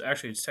 Congratulations.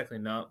 Actually, it's technically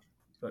not,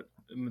 but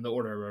in the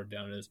order I wrote it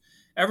down is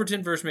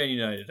Everton versus Man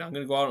United. I'm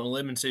going to go out on a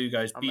limb and say you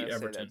guys beat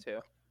Everton. Say that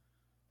too.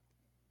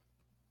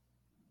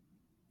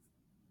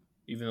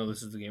 Even though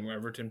this is the game where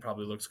Everton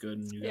probably looks good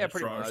and you guys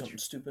draw or something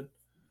stupid.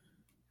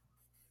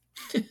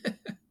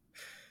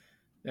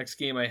 Next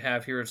game I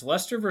have here is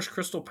Leicester versus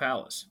Crystal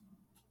Palace.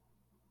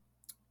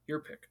 Your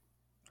pick.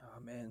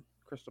 Oh, man.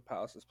 Crystal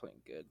Palace is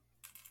playing good.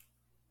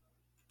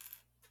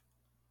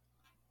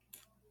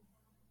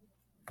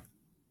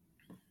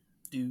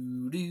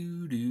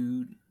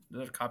 Is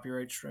that a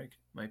copyright strike?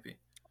 Might be.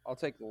 I'll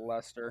take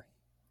Leicester.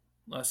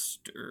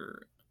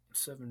 Leicester.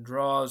 7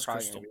 draws.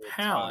 Probably Crystal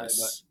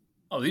Palace.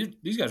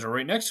 These guys are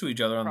right next to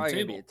each other on the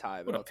table. Be a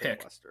tie, what a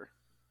pick. Leicester.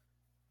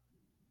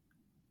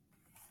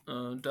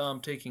 Dom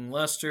taking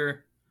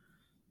Leicester.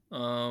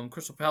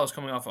 Crystal Palace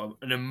coming off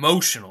an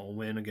emotional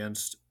win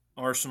against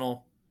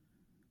Arsenal.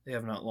 They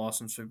have not lost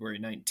since February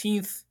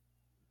 19th.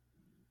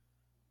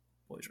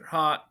 Boys are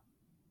hot.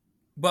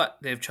 But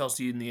they have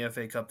Chelsea in the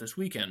FA Cup this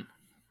weekend.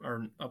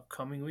 Or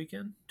upcoming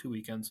weekend? 2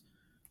 weekends.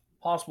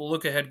 Possible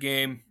look-ahead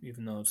game,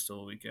 even though it's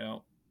still a week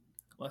out.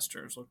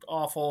 Leicester has looked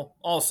awful.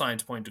 All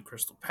signs point to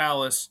Crystal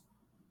Palace.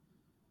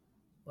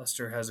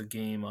 Leicester has a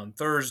game on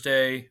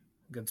Thursday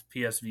against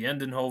PSV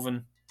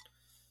Eindhoven.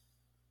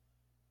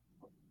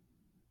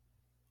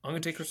 I'm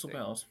going to take Crystal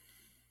Palace.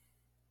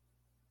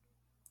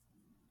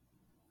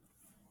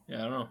 Yeah,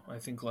 I don't know. I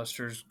think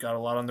Leicester's got a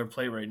lot on their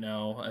plate right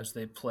now as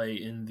they play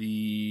in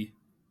the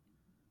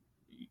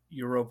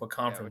Europa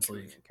Conference Who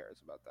League. even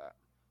cares about that?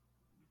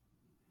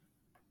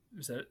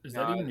 Is that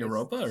No, even it's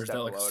Europa, a or is step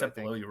that like a below it, I step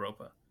think. below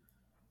Europa?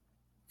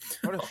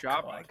 What a Oh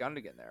shot by God!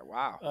 Gundogan there!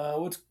 Wow,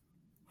 What's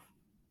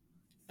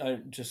I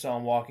just saw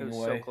him it walking was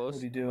away. so close.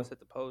 What'd he do? Almost hit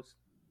the post.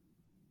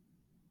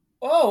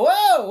 Whoa,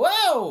 whoa,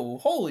 whoa!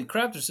 Holy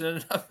crap! Just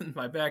ended up in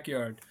my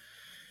backyard.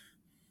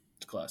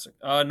 It's classic.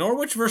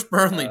 Norwich versus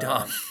Burnley,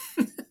 Dom.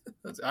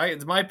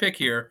 It's my pick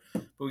here,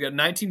 but we got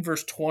 19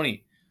 versus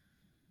 20.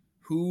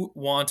 Who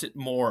wants it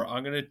more?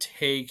 I'm gonna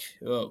take.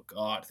 Oh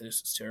God,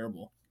 this is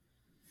terrible.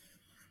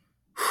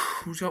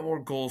 Who's got more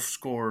goals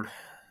scored?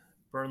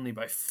 Burnley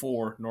by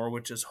 4.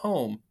 Norwich is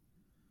home.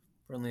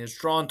 Burnley has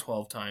drawn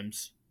 12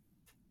 times.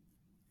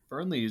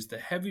 Burnley is the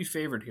heavy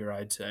favorite here,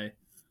 I'd say.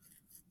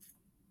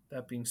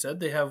 That being said,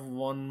 they have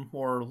one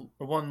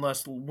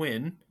less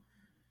win.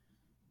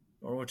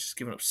 Norwich has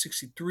given up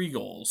 63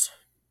 goals.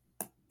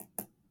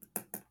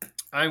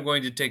 I'm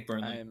going to take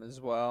Burnley. I am as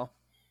well.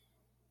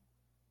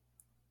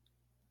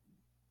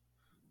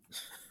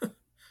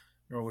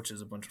 Norwich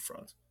is a bunch of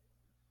frauds.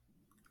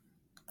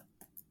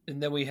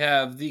 And then we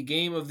have the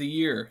game of the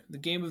year, the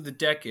game of the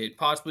decade,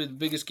 possibly the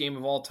biggest game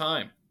of all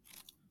time.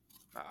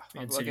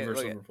 Man City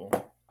versus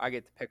Liverpool. I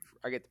get to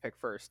pick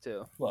first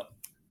too. What?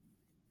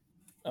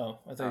 Oh,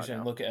 I thought you were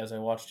saying look at as I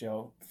watched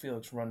Joe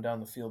Felix run down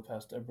the field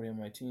past everybody on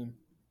my team.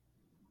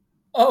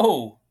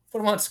 Oh,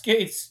 put him on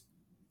skates.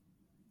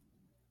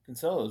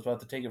 Cancelo is about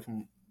to take it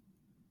from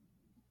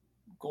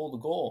goal to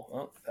goal.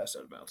 Oh, passed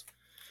out of bounds.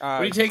 What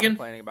are you taking?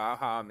 Complaining about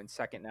how I'm in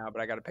second now,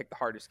 but I got to pick the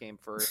hardest game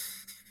first.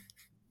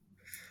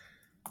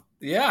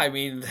 Yeah, I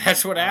mean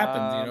that's what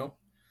happens, you know.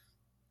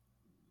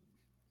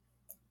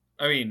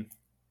 I mean,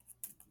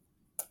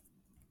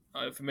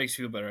 if it makes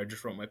you feel better, I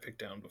just wrote my pick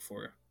down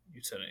before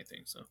you said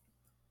anything. So,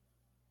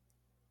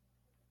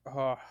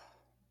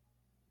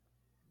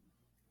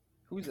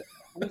 who's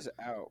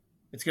out?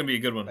 It's gonna be a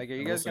good one. Like, are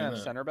you guys gonna have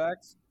center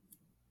backs?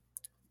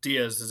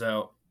 Diaz is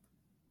out.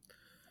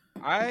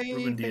 I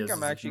think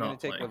I'm actually going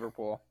to take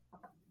Liverpool.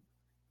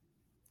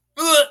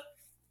 I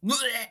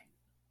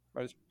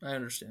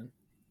understand.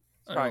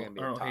 I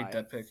don't hate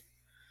that pick.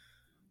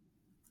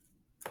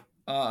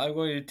 I'm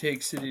going to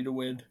take City to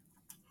win.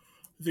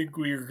 I think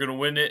we are going to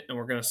win it, and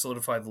we're going to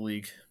solidify the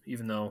league.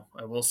 Even though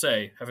I will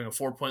say, having a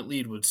 4-point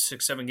lead with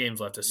 6-7 games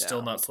left is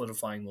still not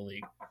solidifying the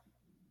league.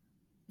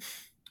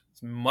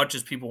 As much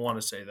as people want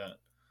to say that.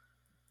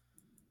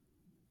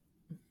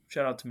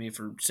 Shout out to me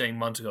for saying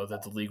months ago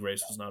that the league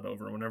race was not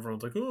over. When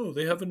everyone's like, "Oh,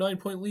 they have a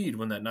 9-point lead,"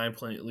 when that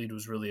 9-point lead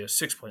was really a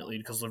 6-point lead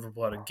because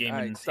Liverpool had a game in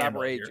hand. Stop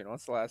raging.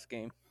 What's the last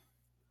game?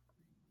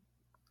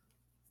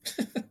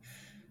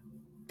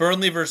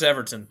 Burnley versus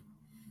Everton.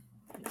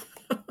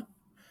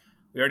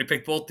 We already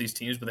picked both these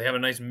teams, but they have a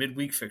nice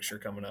midweek fixture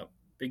coming up.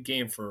 Big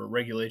game for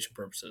regulation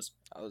purposes.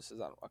 Oh, this is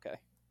on. Okay.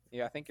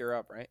 Yeah, I think you're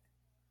up, right?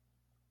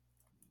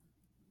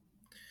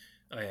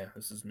 Oh, yeah,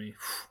 this is me.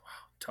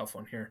 Wow, tough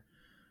one here.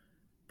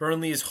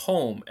 Burnley is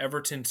home.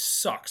 Everton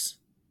sucks.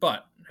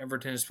 But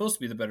Everton is supposed to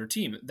be the better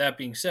team. That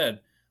being said,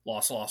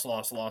 loss.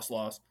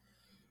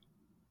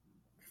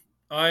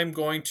 I'm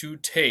going to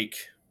take...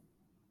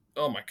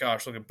 Oh, my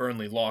gosh, look at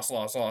Burnley. Loss.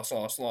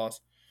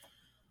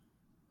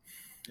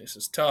 This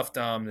is tough,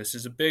 Dom. This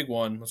is a big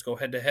one. Let's go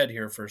head-to-head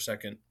here for a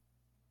second.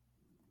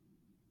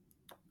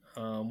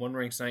 One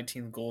ranks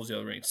 19 goals, the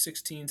other ranks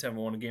 16. Haven't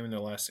won a game in their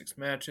last 6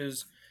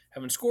 matches.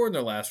 Haven't scored in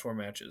their last 4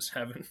 matches.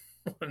 Haven't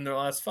won in their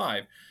last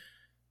 5.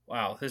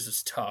 Wow, this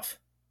is tough.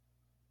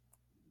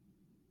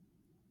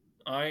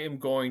 I am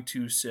going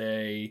to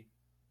say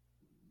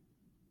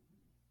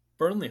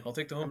Burnley. I'll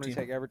take the home team. I'm going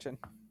to take Everton.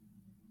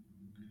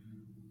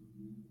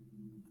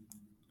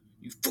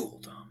 You fool,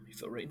 Dom. You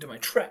fell right into my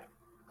trap.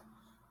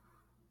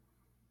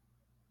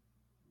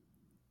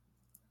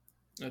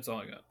 That's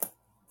all I got.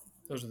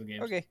 Those are the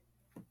games. Okay.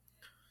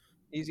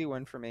 Easy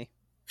win for me.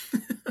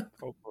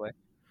 Hopefully.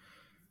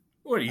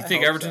 What, do you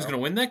think Everton's going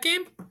to win that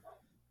game?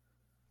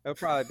 It'll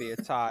probably be a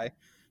tie.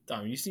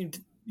 Dom, you seem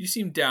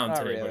down Not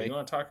today, really. buddy. You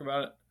want to talk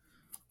about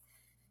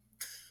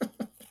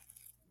it?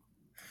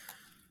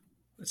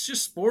 It's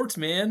just sports,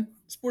 man.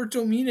 Sports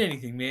don't mean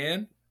anything,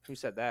 man. Who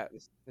said that?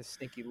 The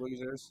stinky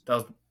losers. That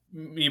was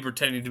me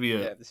pretending to be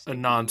a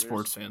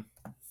non-sports fan.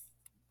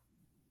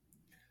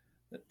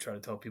 Try to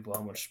tell people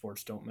how much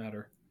sports don't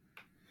matter.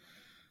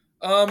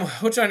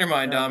 What's on your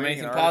mind, Dom?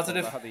 Anything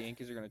positive? About how the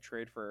Yankees are going to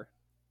trade for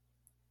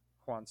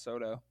Juan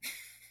Soto. Are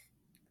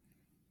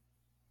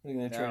they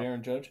going to trade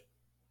Aaron Judge?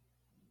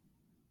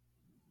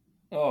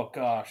 Oh,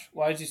 gosh.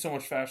 Why is he so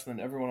much faster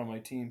than everyone on my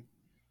team?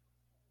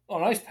 Oh,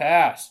 nice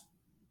pass.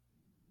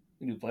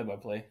 We do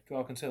play-by-play.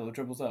 Joao Cancelo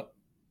dribbles up.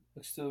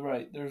 Looks to the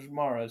right. There's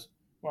Mahrez.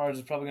 Mahrez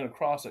is probably going to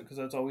cross it because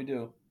that's all we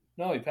do.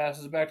 No, he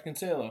passes it back to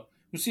Cancelo,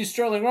 who sees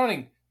Sterling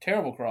running.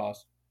 Terrible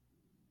cross.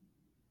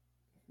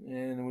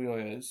 And we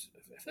always...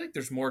 I feel like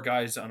there's more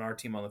guys on our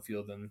team on the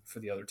field than for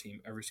the other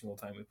team every single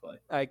time we play.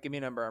 All right, give me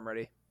a number. I'm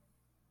ready.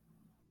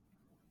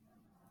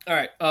 All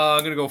right, I'm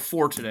going to go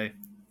 4 today.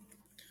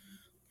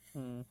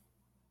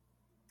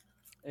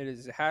 It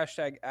is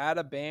hashtag add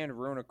a band,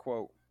 ruin a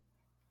quote.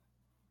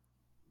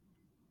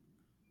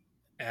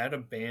 Add a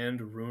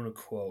band, ruin a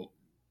quote.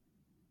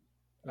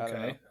 I don't know.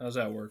 Okay, how's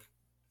that work?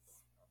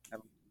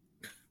 Um,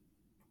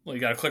 Well,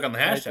 you got to click on the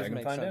It hashtag doesn't and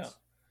make find sense. out.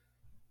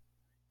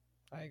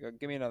 There you go.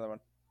 Give me another one.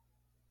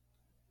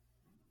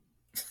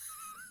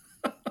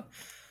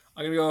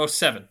 I'm gonna go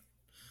 7.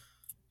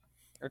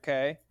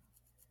 Okay.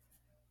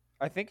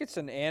 I think it's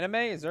an anime.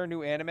 Is there a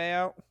new anime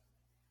out?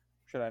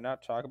 Should I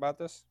not talk about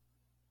this?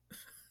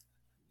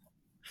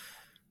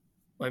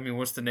 I mean,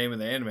 what's the name of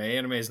the anime?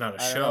 Anime is not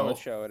a I don't know show. what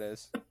show it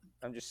is.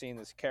 I'm just seeing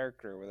this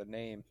character with a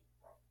name.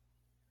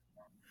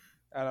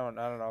 I don't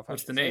know if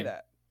What's I the should say name?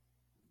 that.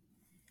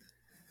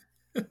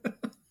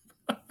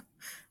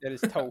 It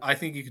is Toph. I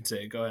think you can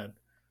say it. Go ahead.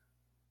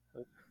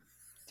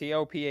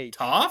 Toph.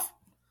 Toph?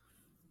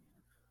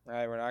 All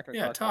right, we're not going to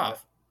Yeah, talk about Toph.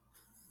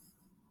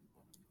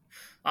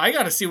 I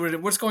got to see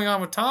what's going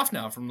on with Toph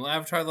now from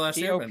Avatar: The Last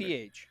it.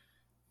 Airbender. Toph.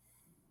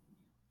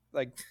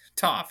 Like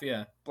Toph,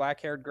 yeah.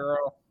 black-haired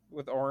girl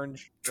with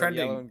orange, red,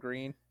 yellow, and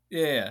green.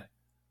 Yeah.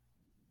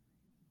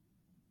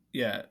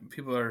 Yeah,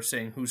 people are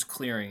saying who's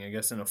clearing, I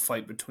guess, in a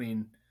fight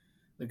between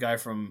the guy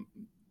from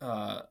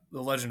The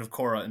Legend of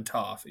Korra and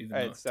Toph, even though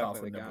It's Toph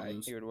definitely would the never guy.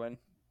 lose. He would win.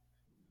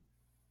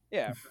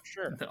 Yeah, for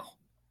sure. No.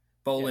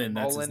 Bolin,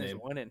 that's his Bolin is name.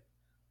 winning.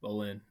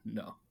 Bolin,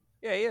 no.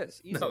 Yeah, he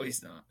is. Easily. No,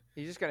 he's not.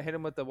 He's just going to hit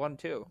him with the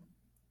 1-2.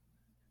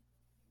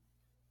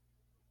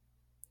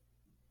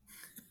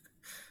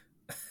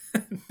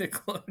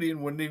 Nickelodeon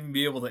wouldn't even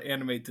be able to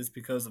animate this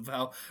because of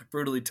how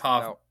brutally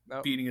Toph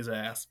No. beating his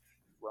ass.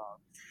 Wrong.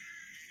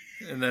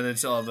 And then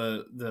it's all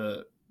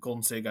the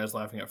Golden State guys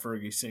laughing at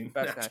Fergie singing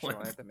Best national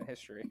anthem in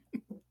history.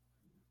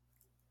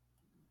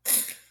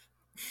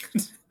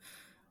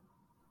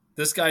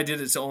 This guy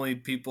did it so only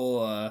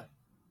people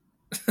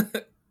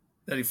that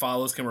he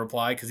follows can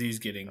reply because he's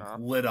getting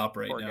lit up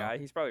right Poor now. guy.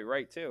 He's probably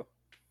right too.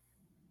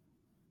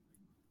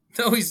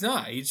 No, he's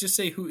not. He's just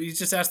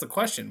asked the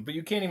question, but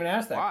you can't even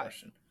ask that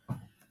question.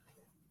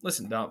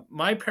 Listen, now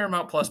my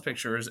Paramount Plus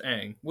picture is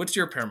Aang. What's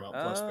your Paramount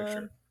Plus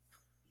picture?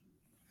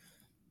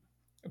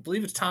 I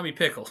believe it's Tommy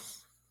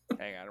Pickles.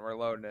 Hang on, we're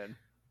loading in.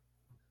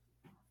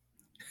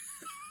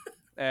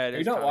 Are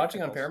you not Tommy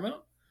watching Pickles. on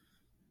Paramount?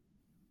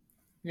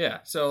 Yeah,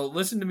 so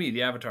listen to me,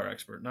 the Avatar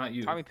expert, not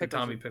you, Tommy the Pickles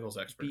Tommy Pickles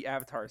expert. Beat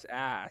Avatar's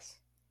ass.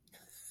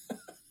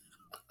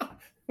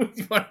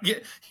 You want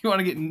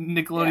to get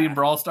Nickelodeon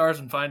Brawl Stars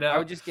and find out? I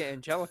would just get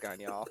angelic on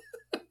y'all.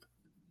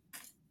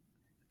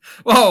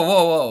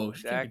 Whoa!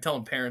 You can't be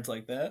telling parents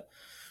like that.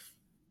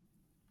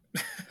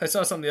 I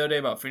saw something the other day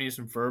about Phineas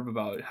and Ferb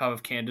about how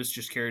if Candace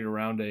just carried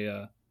around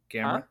a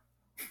camera,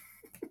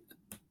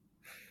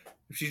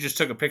 if she just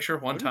took a picture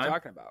one time. What are you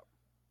talking about?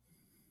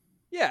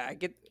 Yeah, I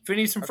get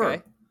Phineas and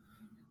Ferb.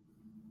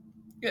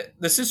 Yeah,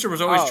 the sister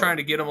was always trying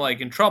to get him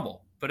like in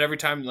trouble, but every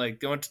time like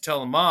they went to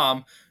tell the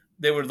mom,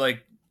 they would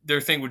like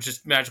their thing would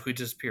just magically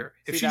disappear.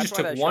 If she just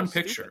took one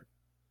picture.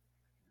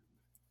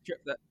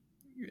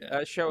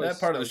 That show that is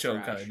part so of the show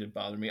trash. kind of did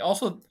bother me.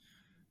 Also,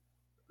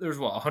 there's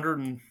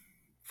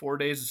 104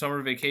 days of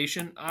summer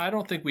vacation. I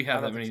don't think we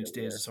have that many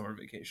days of summer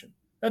vacation.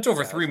 That's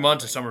over 3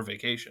 months of summer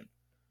vacation.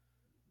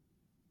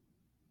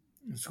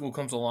 And school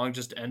comes along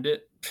just to end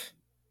it.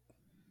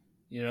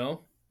 You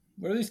know,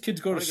 where do these kids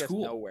go to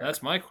school? Nowhere.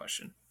 That's my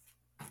question.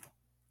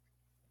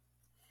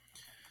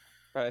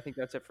 But I think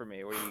that's it for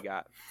me. What do you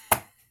got?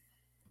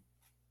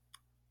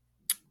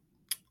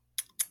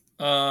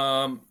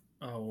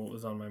 What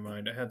was on my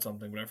mind? I had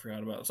something, but I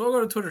forgot about it. So I'll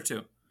go to Twitter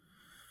too.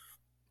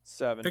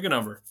 7. Pick a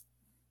number.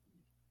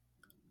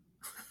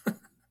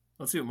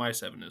 Let's see what my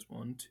 7 is.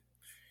 1, 2, 3,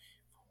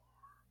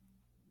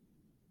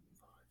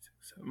 4, 5,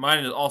 6, 7.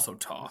 Mine is also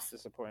Toph. That's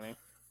disappointing.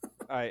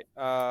 All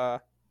right.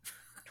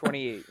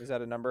 28. Is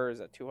that a number? Or is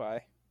that too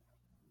high?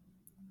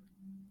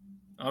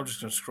 I'm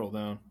just gonna scroll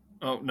down.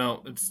 Oh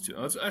no, it's too.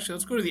 Let's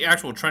go to the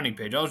actual trending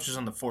page. I was just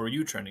on the For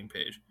You trending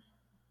page.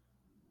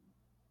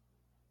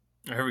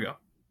 Oh, here we go.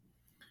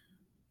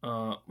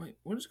 Wait,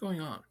 what is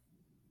going on?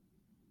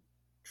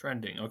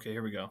 Trending. Okay,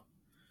 here we go.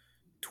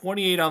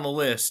 28 on the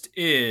list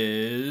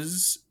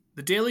is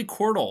the Daily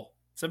Quirtle,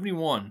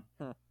 71.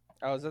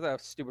 Oh, is that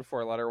that stupid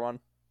 4-letter one?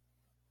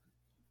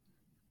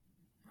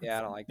 Yeah,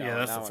 I don't like that one. Yeah,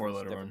 that's that the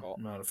 4-letter one. Difficult.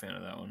 I'm not a fan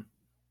of that one.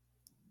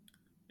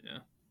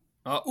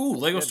 Yeah.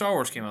 Lego Star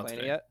Wars came out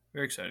today. Yet?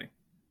 Very exciting.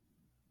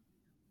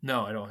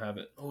 No, I don't have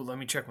it. Oh, let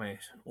me check my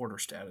order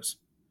status.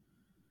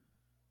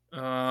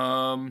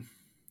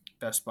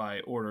 Best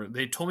Buy order.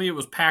 They told me it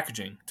was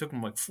packaging. It took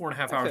them like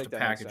 4.5 hours to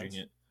packaging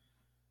it.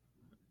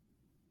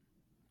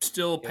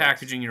 Still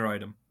packaging your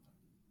item.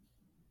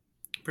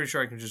 Pretty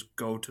sure I can just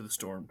go to the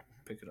store and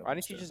pick it up. Why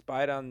didn't you just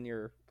buy it on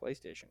your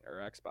PlayStation or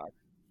Xbox?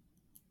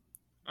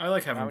 I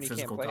like having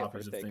physical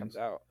copies of things. Comes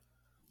out.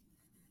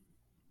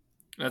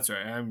 That's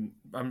right. I'm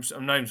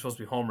not even supposed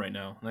to be home right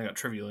now, and I got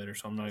trivia later,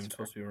 so I'm not even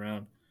supposed to be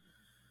around.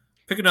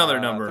 Pick another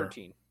number.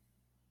 13.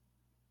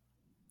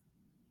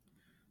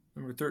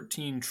 Number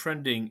 13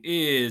 trending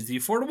is the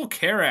Affordable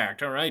Care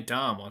Act. All right,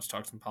 Dom wants to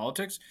talk some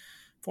politics.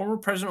 Former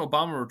President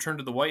Obama returned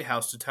to the White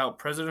House to tout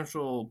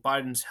Presidential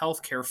Biden's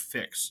health care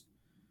fix.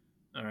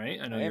 All right,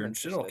 I know I am you're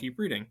interested. I'll interested. keep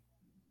reading.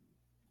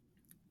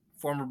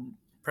 Former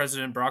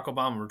President Barack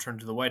Obama returned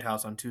to the White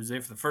House on Tuesday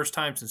for the first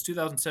time since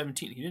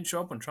 2017. He didn't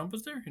show up when Trump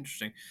was there?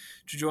 Interesting.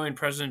 To join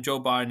President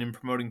Joe Biden in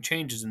promoting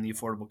changes in the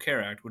Affordable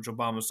Care Act, which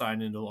Obama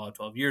signed into law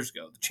 12 years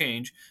ago. The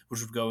change,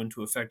 which would go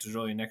into effect as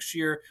early next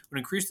year, would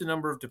increase the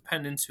number of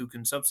dependents who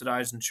can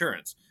subsidize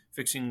insurance,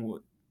 fixing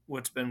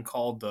what's been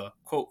called the,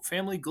 quote,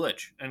 family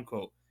glitch, end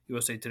quote.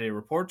 USA Today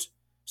reports.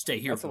 Stay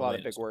here That's for a the lot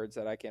latest. of big words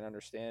that I can't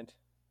understand.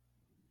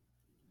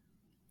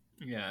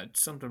 Yeah,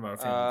 it's something about a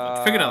family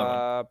glitch. Pick another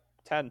one.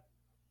 10.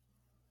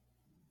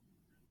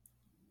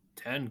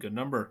 10, good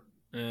number.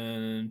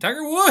 And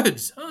Tiger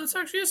Woods. Oh, this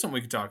actually is something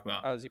we could talk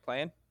about. Oh, is he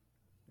playing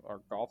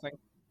or golfing?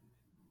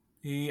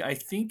 I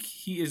think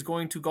he is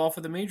going to golf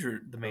at the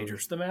Masters, the Masters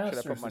Should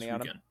I put money this on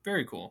weekend. him?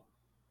 Very cool.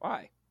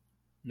 Why?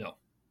 No,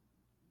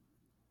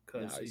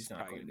 because No, he's not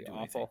probably going to gonna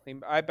do be awful.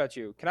 anything. I bet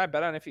you. Can I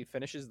bet on if he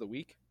finishes the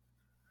week?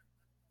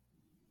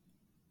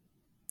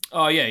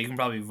 Oh yeah, you can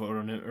probably vote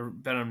on it or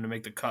bet on him to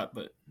make the cut,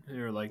 but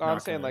they're like. No, not I'm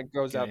saying gonna like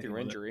goes get out anything through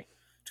with it. injury.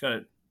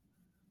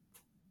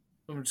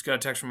 I'm just got a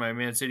text from my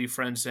Man City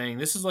friend saying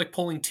this is like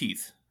pulling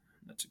teeth.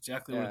 That's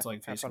exactly what Yeah, it's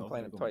like have facing fun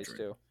playing it Atletico twice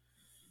Madrid. too.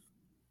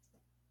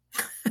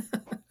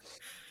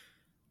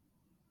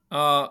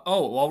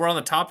 While we're on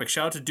the topic,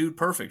 shout out to Dude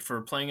Perfect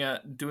for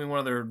doing one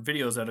of their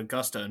videos at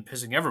Augusta and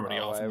pissing everybody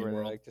off in the Where they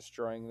world. like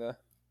destroying the.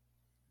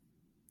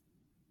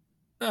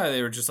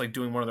 They were just like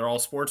doing one of their all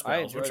sports I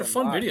battles, enjoy which are them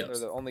fun live. videos. They're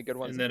the only good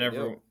ones And that then they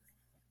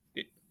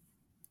do.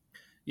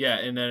 Yeah,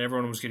 and then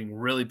everyone was getting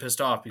really pissed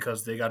off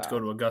because they got to go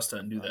to Augusta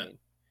and do that. mean,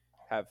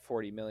 have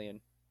 40 million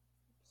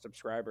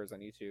subscribers on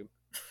YouTube.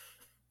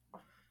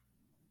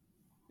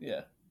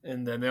 Yeah,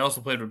 and then they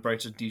also played with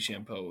Bryson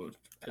DeChambeau, which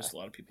pissed a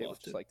lot of people off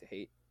Just too. like to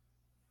hate.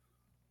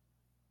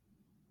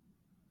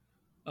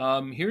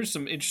 Here's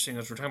some interesting,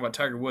 as we're talking about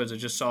Tiger Woods, I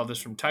just saw this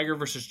from Tiger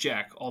versus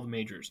Jack, all the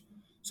majors.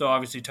 So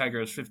obviously Tiger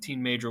has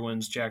 15 major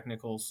wins. Jack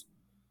Nicklaus.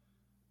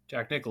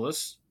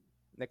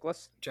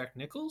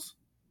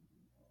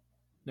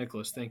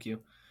 Nicholas, thank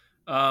you.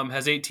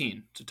 Has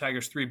 18. So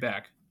Tiger's 3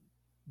 back.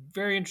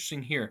 Very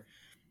interesting here.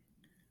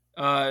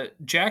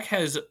 Jack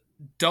has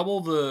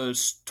double the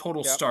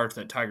total starts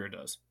that Tiger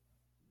does.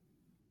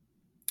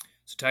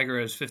 So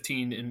Tiger has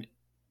 15 in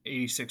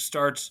 86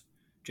 starts.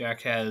 Jack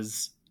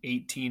has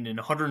 18 in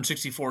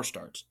 164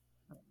 starts.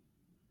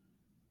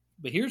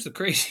 But here's the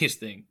craziest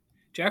thing.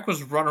 Jack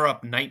was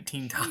runner-up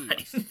 19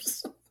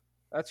 times.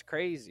 That's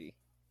crazy.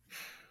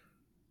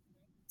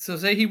 So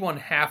say he won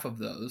half of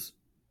those.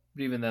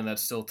 But even then,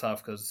 that's still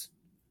tough because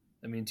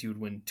that means he would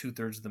win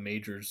 2/3 of the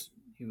majors.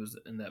 He was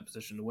in that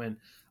position to win.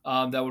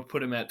 That would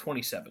put him at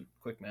 27.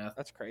 Quick math.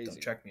 That's crazy.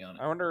 Don't check me on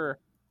it. I wonder.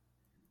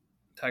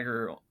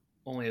 Tiger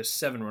only has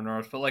 7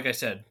 runners, but like I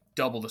said,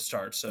 double the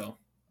start. So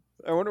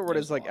I wonder what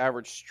his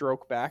average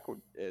stroke back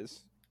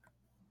is.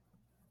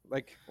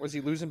 Like, was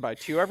he losing by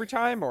 2 every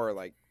time or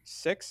like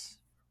 6?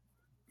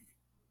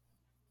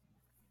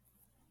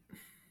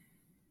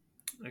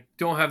 I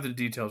don't have the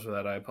details for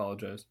that. I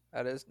apologize.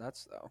 That is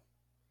nuts, though.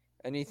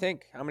 And you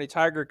think how many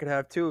Tiger could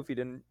have 2 if he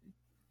didn't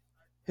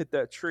hit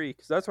that tree?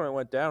 Because that's when it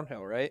went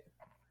downhill, right?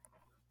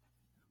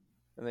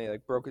 And they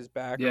like broke his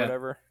back or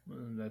whatever.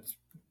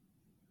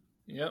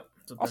 Yep.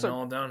 It's also,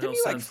 all downhill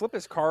didn't he like flip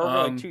his car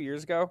over like 2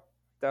 years ago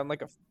down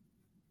like a?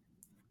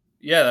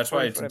 Yeah, that's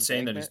why it's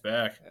insane that he's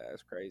back. Yeah,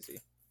 that's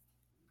crazy.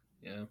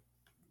 Yeah.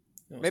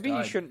 Maybe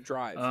he shouldn't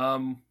drive.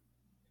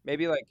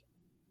 Maybe like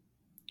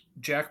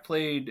Jack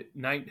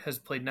has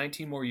played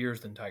 19 more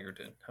years than Tiger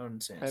did. How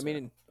insane is that? I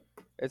mean,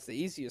 it's the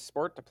easiest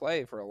sport to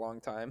play for a long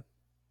time.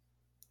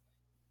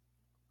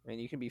 I mean,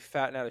 you can be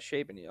fat and out of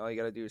shape, and all you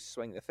got to do is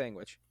swing the thing,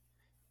 which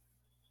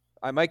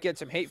I might get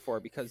some hate for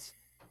because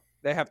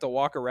they have to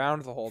walk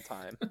around the whole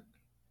time.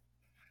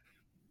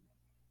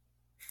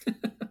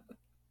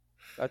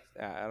 I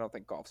don't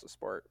think golf's a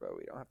sport, but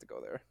we don't have to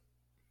go there.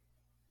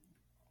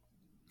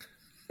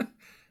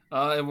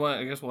 And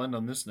I guess we'll end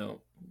on this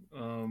note.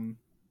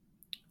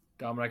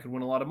 Dom and I could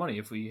win a lot of money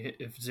if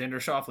Xander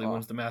Schauffele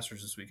wins the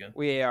Masters this weekend.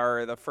 We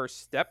are the first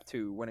step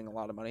to winning a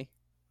lot of money.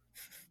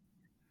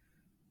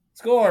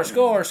 Score!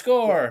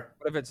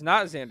 But if it's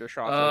not Xander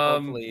Schauffele,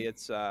 hopefully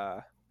it's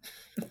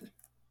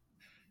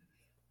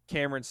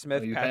Cameron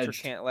Smith, Patrick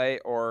Cantlay,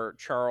 or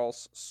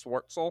Charles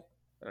Schwartzel.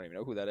 I don't even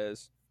know who that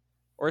is.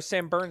 Or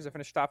Sam Burns to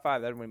finish top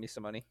 5. That'd win me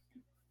some money.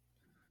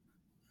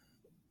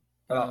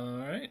 All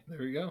right, there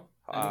we go.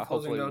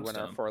 Hopefully we win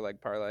our 4-leg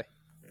parlay.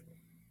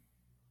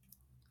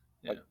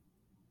 Yeah.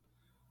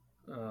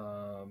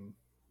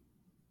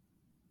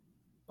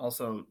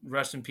 Also,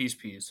 rest in peace,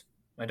 Peas.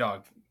 My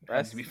dog.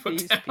 Rest in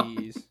peace,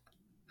 Peas.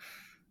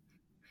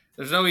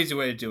 There's no easy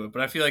way to do it,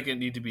 but I feel like it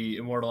needs to be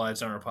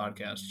immortalized on our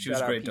podcast. She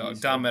was a great dog.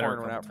 Dom met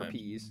her a couple times.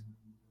 Peas.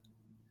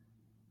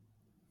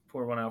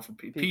 Pour one out for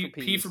Peas.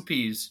 P for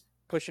Peas.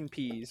 Pushing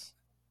Peas.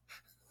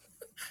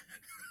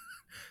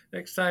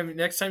 Next time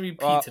you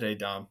pee today,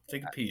 Dom,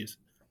 think of Peas.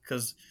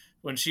 Because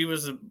when she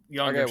was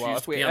younger, Okay, she well, used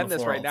if to we pee on the end this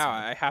floor right all the now,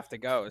 time. I have to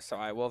go, so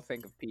I will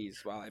think of peas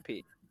while I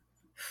pee.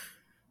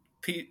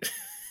 Pee,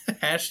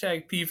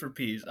 hashtag P for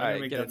peas. I'm All gonna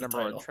right, make get that it the number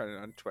one title. trending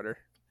on Twitter.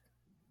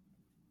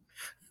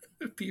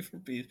 P for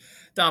peas.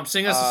 Dom,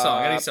 sing us a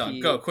song. Any song.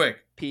 Go quick.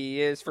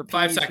 P is for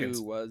 5 Peas, who seconds.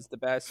 was the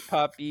best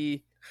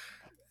puppy.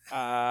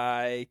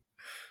 I